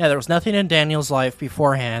 Mm-hmm. Yeah, there was nothing in Daniel's life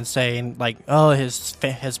beforehand saying, like, oh, his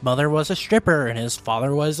mother was a stripper and his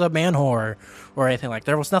father was a man whore or anything like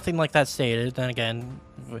that. There was nothing like that stated. Then again,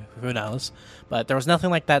 who knows? But there was nothing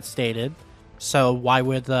like that stated. So why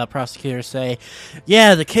would the prosecutor say,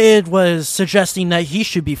 yeah, the kid was suggesting that he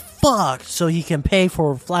should be fucked so he can pay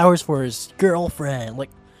for flowers for his girlfriend?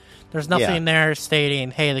 Like, there's nothing there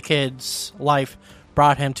stating, hey, the kid's life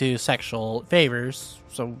brought him to sexual favors,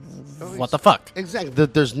 so what the fuck? Exactly.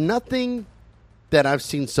 There's nothing that I've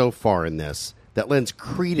seen so far in this that lends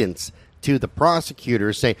credence to the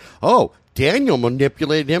prosecutor saying, oh, Daniel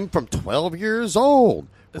manipulated him from 12 years old.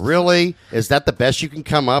 Really? Is that the best you can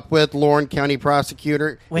come up with, Lauren County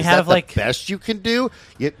prosecutor? Is that the best you can do?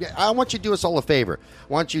 I want you to do us all a favor.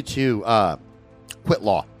 I want you to quit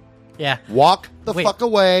law. Yeah. Walk the fuck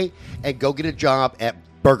away and go get a job at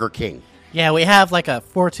Burger King. Yeah, we have like a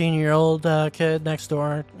 14-year-old kid next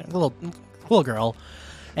door, little girl.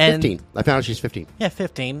 And 15. I found out she's 15. Yeah,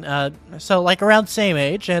 15. So like around the same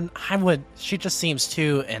age, and she just seems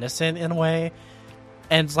too innocent in a way.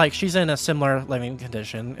 And it's like she's in a similar living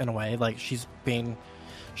condition in a way. Like she's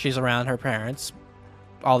around her parents,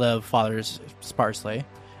 although father's sparsely.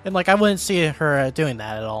 And like I wouldn't see her doing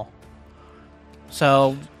that at all.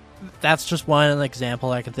 So that's just one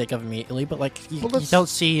example I can think of immediately. But like you don't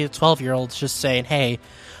see 12-year-olds just saying, "Hey,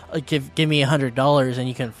 give me $100 and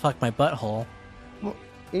you can fuck my butthole."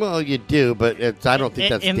 Well, you do, but I don't think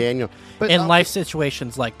that's Daniel. But in life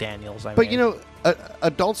situations like Daniel's, I mean. You know,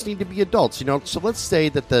 adults need to be adults. You know, so let's say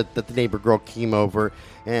that the neighbor girl came over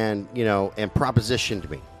and propositioned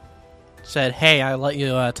me. Said, "Hey, I let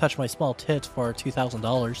you touch my small tits for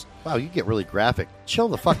 $2,000." Wow, you get really graphic. Chill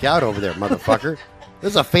the fuck out over there, motherfucker.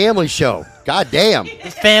 This is a family show. God damn.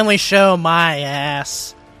 Family show, my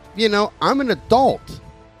ass. You know, I'm an adult.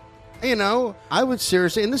 You know, I would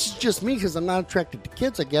seriously, and this is just me because I'm not attracted to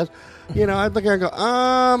kids, I guess. You know, I'd look at her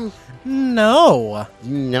and go,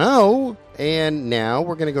 No. And now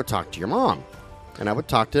we're going to go talk to your mom. And I would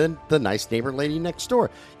talk to the nice neighbor lady next door.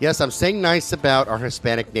 Yes, I'm saying nice about our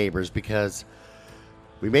Hispanic neighbors because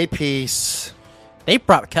we made peace. They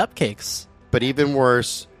brought cupcakes. But even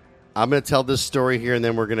worse, I'm going to tell this story here and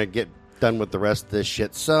then we're going to get done with the rest of this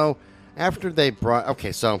shit. So, after they brought...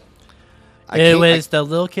 Okay, so... It was the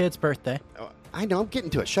little kid's birthday. I know. I'm getting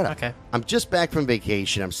to it. Shut up. Okay. I'm just back from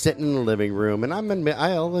vacation. I'm sitting in the living room, and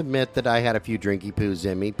I'll admit that I had a few drinky poos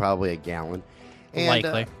in me, probably a gallon. And,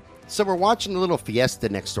 likely. So we're watching the little fiesta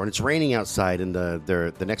next door, and it's raining outside, and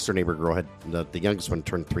the next door neighbor girl had the youngest one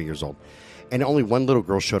turned 3 years old, and only one little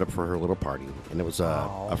girl showed up for her little party, and it was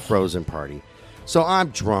a frozen party. So I'm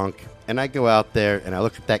drunk, and I go out there, and I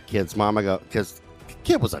look at that kid's mom. I go, because the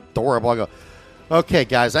kid was adorable. I go, okay,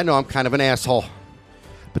 guys, I know I'm kind of an asshole,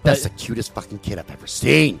 but that's the cutest fucking kid I've ever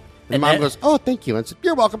seen. And Mom goes, oh, thank you. And I said,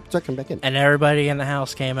 you're welcome. So I come back in. And everybody in the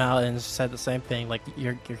house came out and said the same thing. Like,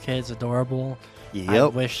 your kid's adorable. Yep. I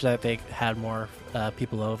wish that they had more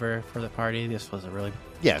people over for the party. This was a really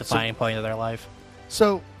defining point of their life.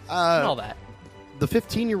 So, all that. The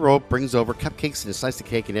 15-year-old brings over cupcakes and a slice of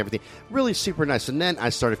cake and everything. Really super nice. And then I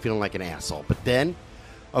started feeling like an asshole. But then,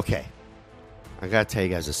 okay, I got to tell you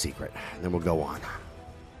guys a secret, and then we'll go on.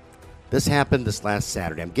 This happened this last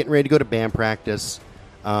Saturday. I'm getting ready to go to band practice.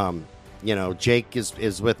 Jake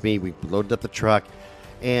is with me. We loaded up the truck,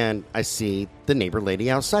 and I see the neighbor lady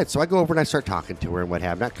outside. So I go over and I start talking to her and what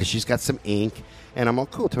have not, because she's got some ink, and I'm all,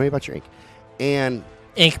 cool, tell me about your ink. And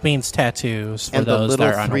ink means tattoos for and those that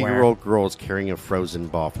are unaware. And the little 3-year-old girl is carrying a Frozen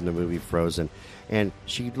ball from the movie Frozen. And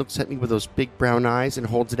she looks at me with those big brown eyes and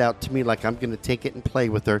holds it out to me like I'm going to take it and play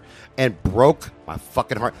with her, and broke my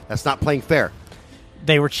fucking heart. That's not playing fair.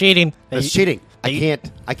 They were cheating. That's cheating.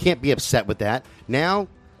 I can't be upset with that. Now,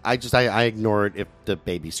 I ignore it if the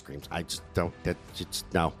baby screams. I just don't.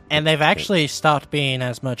 No. And they've actually stopped being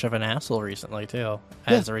as much of an asshole recently, too,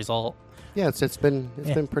 as a result. Yeah, it's been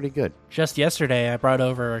pretty good. Just yesterday, I brought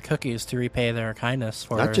over cookies to repay their kindness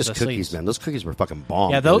for not just the cookies, sweets. Man. Those cookies were fucking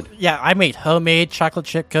bomb. Yeah, I made homemade chocolate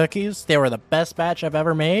chip cookies. They were the best batch I've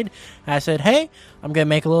ever made. I said, hey, I'm gonna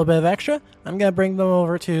make a little bit of extra. I'm gonna bring them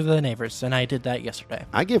over to the neighbors, and I did that yesterday.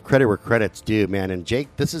 I give credit where credit's due, man. And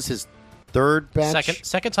Jake, this is his third batch.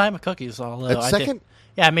 Second time of cookies. Although second?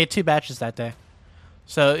 I made 2 batches that day,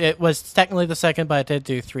 so it was technically the second, but I did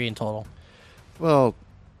do 3 in total. Well.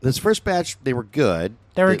 This first batch, they were good.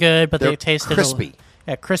 They were good, but they tasted crispy.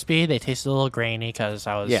 Crispy. They tasted a little grainy because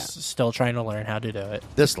I was still trying to learn how to do it.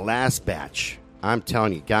 This last batch, I'm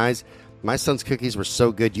telling you, guys, my son's cookies were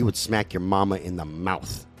so good, you would smack your mama in the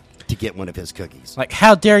mouth to get one of his cookies. Like,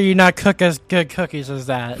 how dare you not cook as good cookies as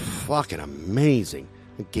that? Fucking amazing.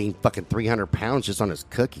 He gained fucking 300 pounds just on his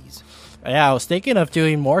cookies. Yeah, I was thinking of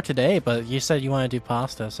doing more today, but you said you want to do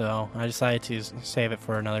pasta, so I decided to save it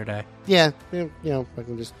for another day. Yeah, I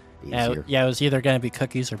can just... easier. Yeah, it was either going to be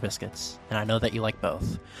cookies or biscuits, and I know that you like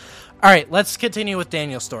both. All right, let's continue with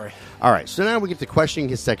Daniel's story. All right, so now we get to questioning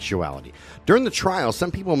his sexuality. During the trial,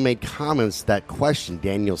 some people made comments that questioned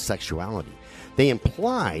Daniel's sexuality. They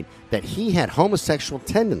implied that he had homosexual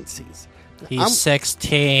tendencies. He's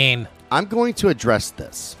 16. I'm going to address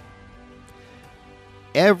this.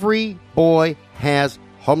 Every boy has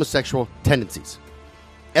homosexual tendencies.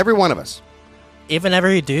 Every one of us. Even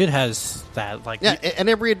every dude has that. Yeah, and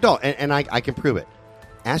every adult. And I can prove it.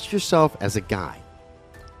 Ask yourself as a guy,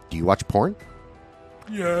 do you watch porn?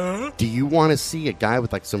 Yeah. Do you want to see a guy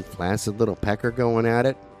with like some flaccid little pecker going at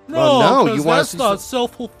it? No, you that's not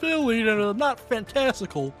self-fulfilling and not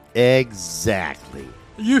fantastical. Exactly.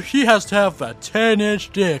 He has to have a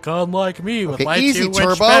 10-inch dick, unlike me with my easy, 2-inch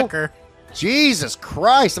Turbo. pecker. Jesus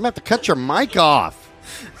Christ, I'm going to have to cut your mic off.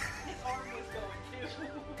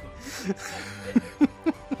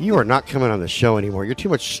 You are not coming on the show anymore. You're too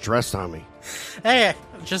much stress on me. Hey,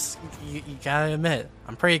 just, you gotta admit,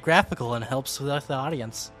 I'm pretty graphical and it helps with the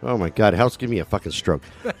audience. Oh my God, it helps give me a fucking stroke.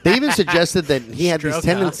 They even suggested that he had these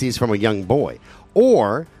tendencies from a young boy,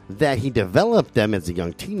 or that he developed them as a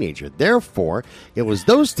young teenager. Therefore, it was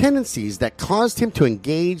those tendencies that caused him to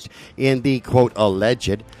engage in the, quote,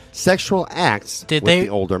 alleged sexual acts with the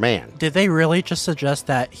older man. Did they really just suggest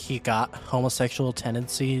that he got homosexual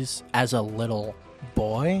tendencies as a little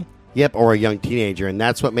boy? Yep, or a young teenager, and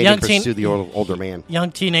that's what made him pursue the older man. Young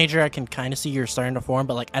teenager, I can kind of see you're starting to form,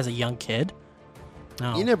 but like as a young kid?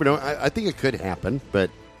 No. You never know. I think it could happen, but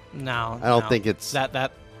no, I don't think it's...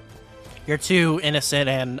 That you're too innocent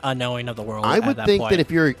and unknowing of the world. I would think point. that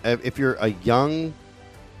if you're a young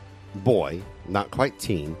boy, not quite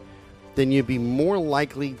teen, then you'd be more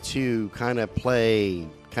likely to kind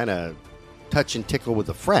of touch and tickle with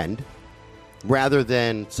a friend rather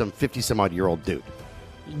than some 50-some-odd-year-old dude.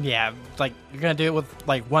 Yeah, like you're gonna do it with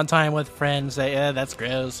like one time with friends. Yeah, that's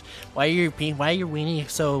gross. Why are your weenie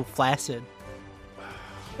so flaccid?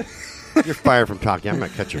 You're fired from talking. I'm gonna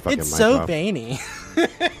cut your fucking mic off. It's so veiny.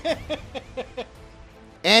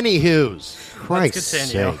 Anywho's, Christ's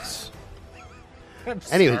sakes.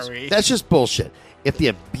 Anyways, that's just bullshit. If the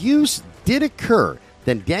abuse did occur,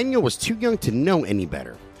 then Daniel was too young to know any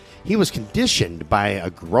better. He was conditioned by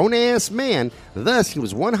a grown-ass man, thus he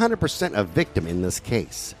was 100% a victim in this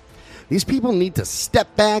case. These people need to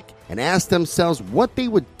step back and ask themselves what they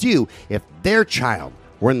would do if their child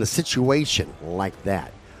were in the situation like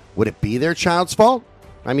that. Would it be their child's fault?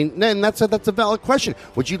 I mean, then that's a valid question.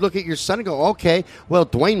 Would you look at your son and go, okay, well,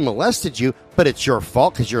 Dwayne molested you, but it's your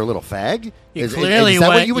fault because you're a little fag? Is that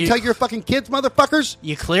what you would tell your fucking kids, motherfuckers?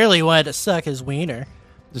 You clearly wanted to suck his wiener.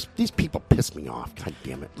 These people piss me off. God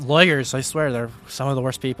damn it. Lawyers, I swear, they're some of the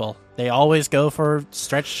worst people. They always go for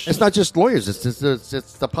stretch. It's not just lawyers. It's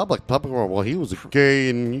the public. Well, he was a gay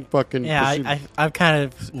and he fucking... Yeah, I've kind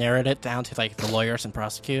of narrowed it down to like the lawyers and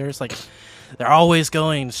prosecutors. Like, they're always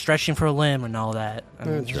stretching for a limb and all that.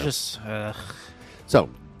 It's just... So,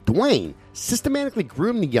 Dwayne systematically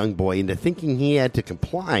groomed the young boy into thinking he had to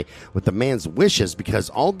comply with the man's wishes because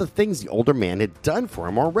all the things the older man had done for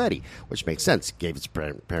him already, which makes sense. He gave his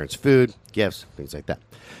parents food, gifts, things like that.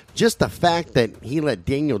 Just the fact that he let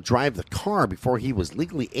Daniel drive the car before he was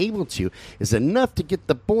legally able to is enough to get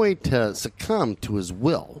the boy to succumb to his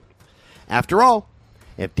will. After all,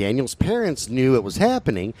 if Daniel's parents knew it was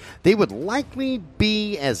happening, they would likely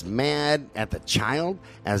be as mad at the child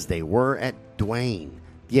as they were at Dwayne.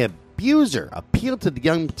 The abuser appealed to the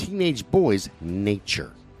young teenage boy's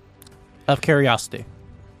nature. Of curiosity.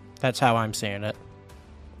 That's how I'm seeing it.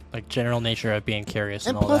 Like, general nature of being curious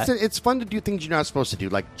and all plus, that. It's fun to do things you're not supposed to do,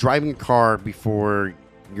 like driving a car before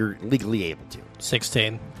you're legally able to.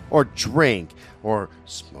 16. Or drink, or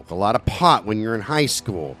smoke a lot of pot when you're in high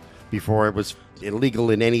school before it was illegal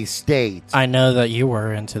in any state. I know that you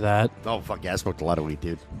were into that. Oh, fuck yeah, I smoked a lot of weed,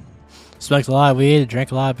 dude. Smoked a lot of weed,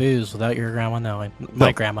 drank a lot of booze without your grandma knowing.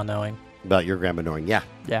 My grandma knowing. About your grandma knowing, yeah.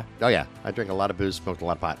 Yeah. Oh, yeah. I drank a lot of booze, smoked a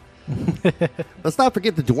lot of pot. Let's not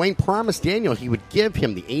forget that Dwayne promised Daniel he would give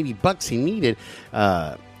him the $80 he needed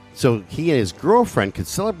so he and his girlfriend could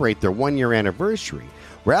celebrate their 1-year anniversary.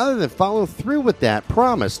 Rather than follow through with that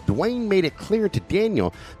promise, Dwayne made it clear to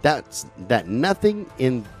Daniel that nothing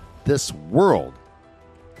in this world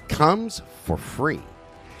comes for free.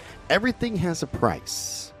 Everything has a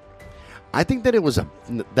price. I think that it was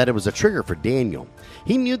a trigger for Daniel.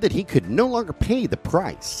 He knew that he could no longer pay the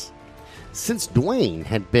price. Since Dwayne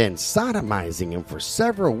had been sodomizing him for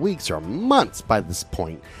several weeks or months by this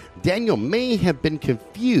point, Daniel may have been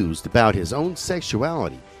confused about his own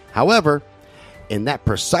sexuality. However, in that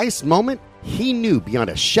precise moment, he knew beyond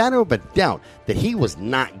a shadow of a doubt that he was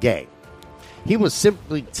not gay. He was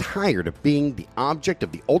simply tired of being the object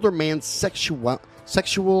of the older man's sexually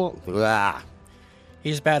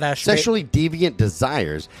deviant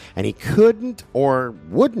desires, and he couldn't or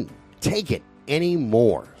wouldn't take it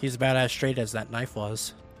anymore. He's about as straight as that knife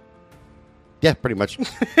was. Yeah, pretty much.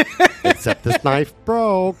 Except this knife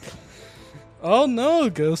broke. Oh no,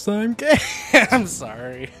 Ghost, I'm gay. I'm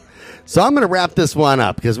sorry. So I'm going to wrap this one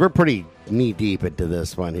up because we're pretty knee deep into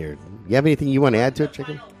this one here. You have anything you want to add to it,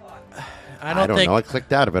 Chicken? I don't know. I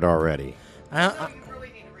clicked out of it already. I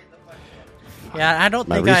don't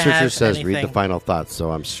My think I have researcher says anything. read the final thoughts,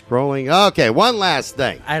 so I'm scrolling. Okay, one last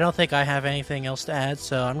thing. I don't think I have anything else to add,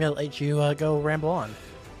 so I'm going to let you go ramble on.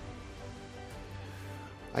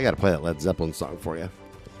 I got to play that Led Zeppelin song for you.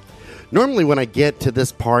 Normally, when I get to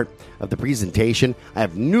this part of the presentation, I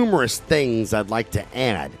have numerous things I'd like to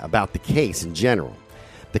add about the case in general.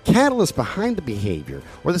 The catalyst behind the behavior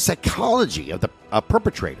or the psychology of the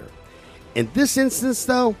perpetrator. In this instance,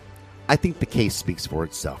 though, I think the case speaks for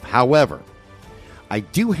itself. However, I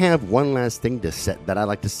do have one last thing that I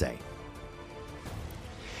like to say.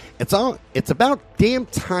 It's about damn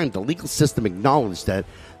time the legal system acknowledged that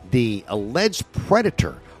the alleged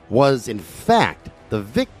predator was in fact the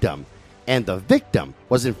victim, and the victim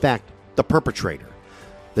was in fact the perpetrator.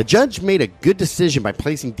 The judge made a good decision by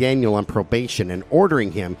placing Daniel on probation and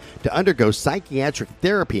ordering him to undergo psychiatric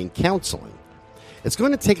therapy and counseling. It's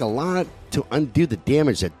going to take a lot to undo the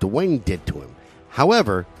damage that Dwayne did to him.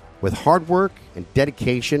 However, with hard work and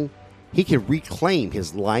dedication, he can reclaim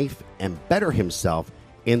his life and better himself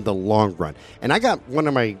in the long run. And I got one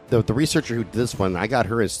of the researcher who did this one, I got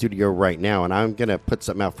her in studio right now, and I'm going to put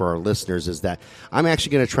something out for our listeners, is that I'm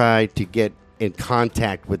actually going to try to get in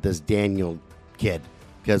contact with this Daniel kid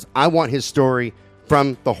because I want his story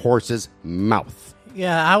from the horse's mouth.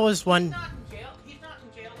 Yeah, I was one. He's not in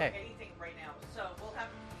jail or anything right now, so we'll have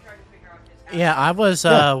to try to figure out his address. Yeah, I was.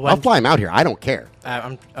 I'll fly him out here. I don't care.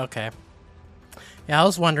 I'm okay. Yeah, I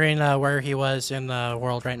was wondering where he was in the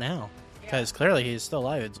world right now. Because clearly he's still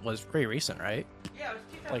alive. It was pretty recent, right? Yeah, it was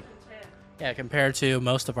 2010. Yeah, compared to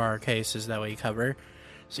most of our cases that we cover.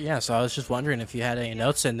 So I was just wondering if you had any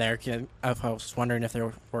notes in there. I was wondering if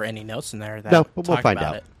there were any notes in there that no, but we'll talk find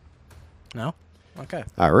about out. It. No? Okay.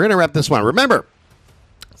 All right, we're going to wrap this one. Remember,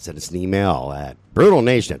 send us an email at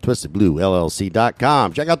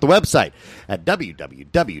brutalnation@twistedbluellc.com. Check out the website at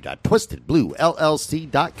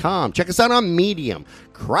www.twistedbluellc.com. Check us out on Medium,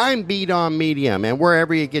 Crime Beat on Medium, and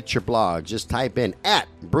wherever you get your blog. Just type in at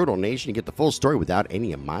Brutal Nation and get the full story without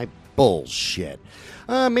any of my bullshit.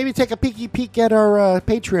 Maybe take a peeky peek at our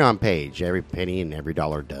Patreon page. Every penny and every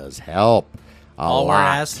dollar does help. All we're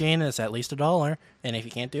asking is at least $1, and if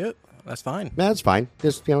you can't do it, that's fine. That's fine.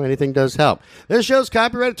 Just, anything does help. This show's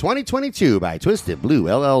copyrighted 2022 by Twisted Blue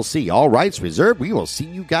LLC. All rights reserved. We will see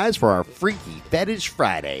you guys for our Freaky Fetish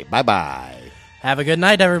Friday. Bye-bye. Have a good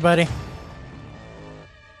night, everybody.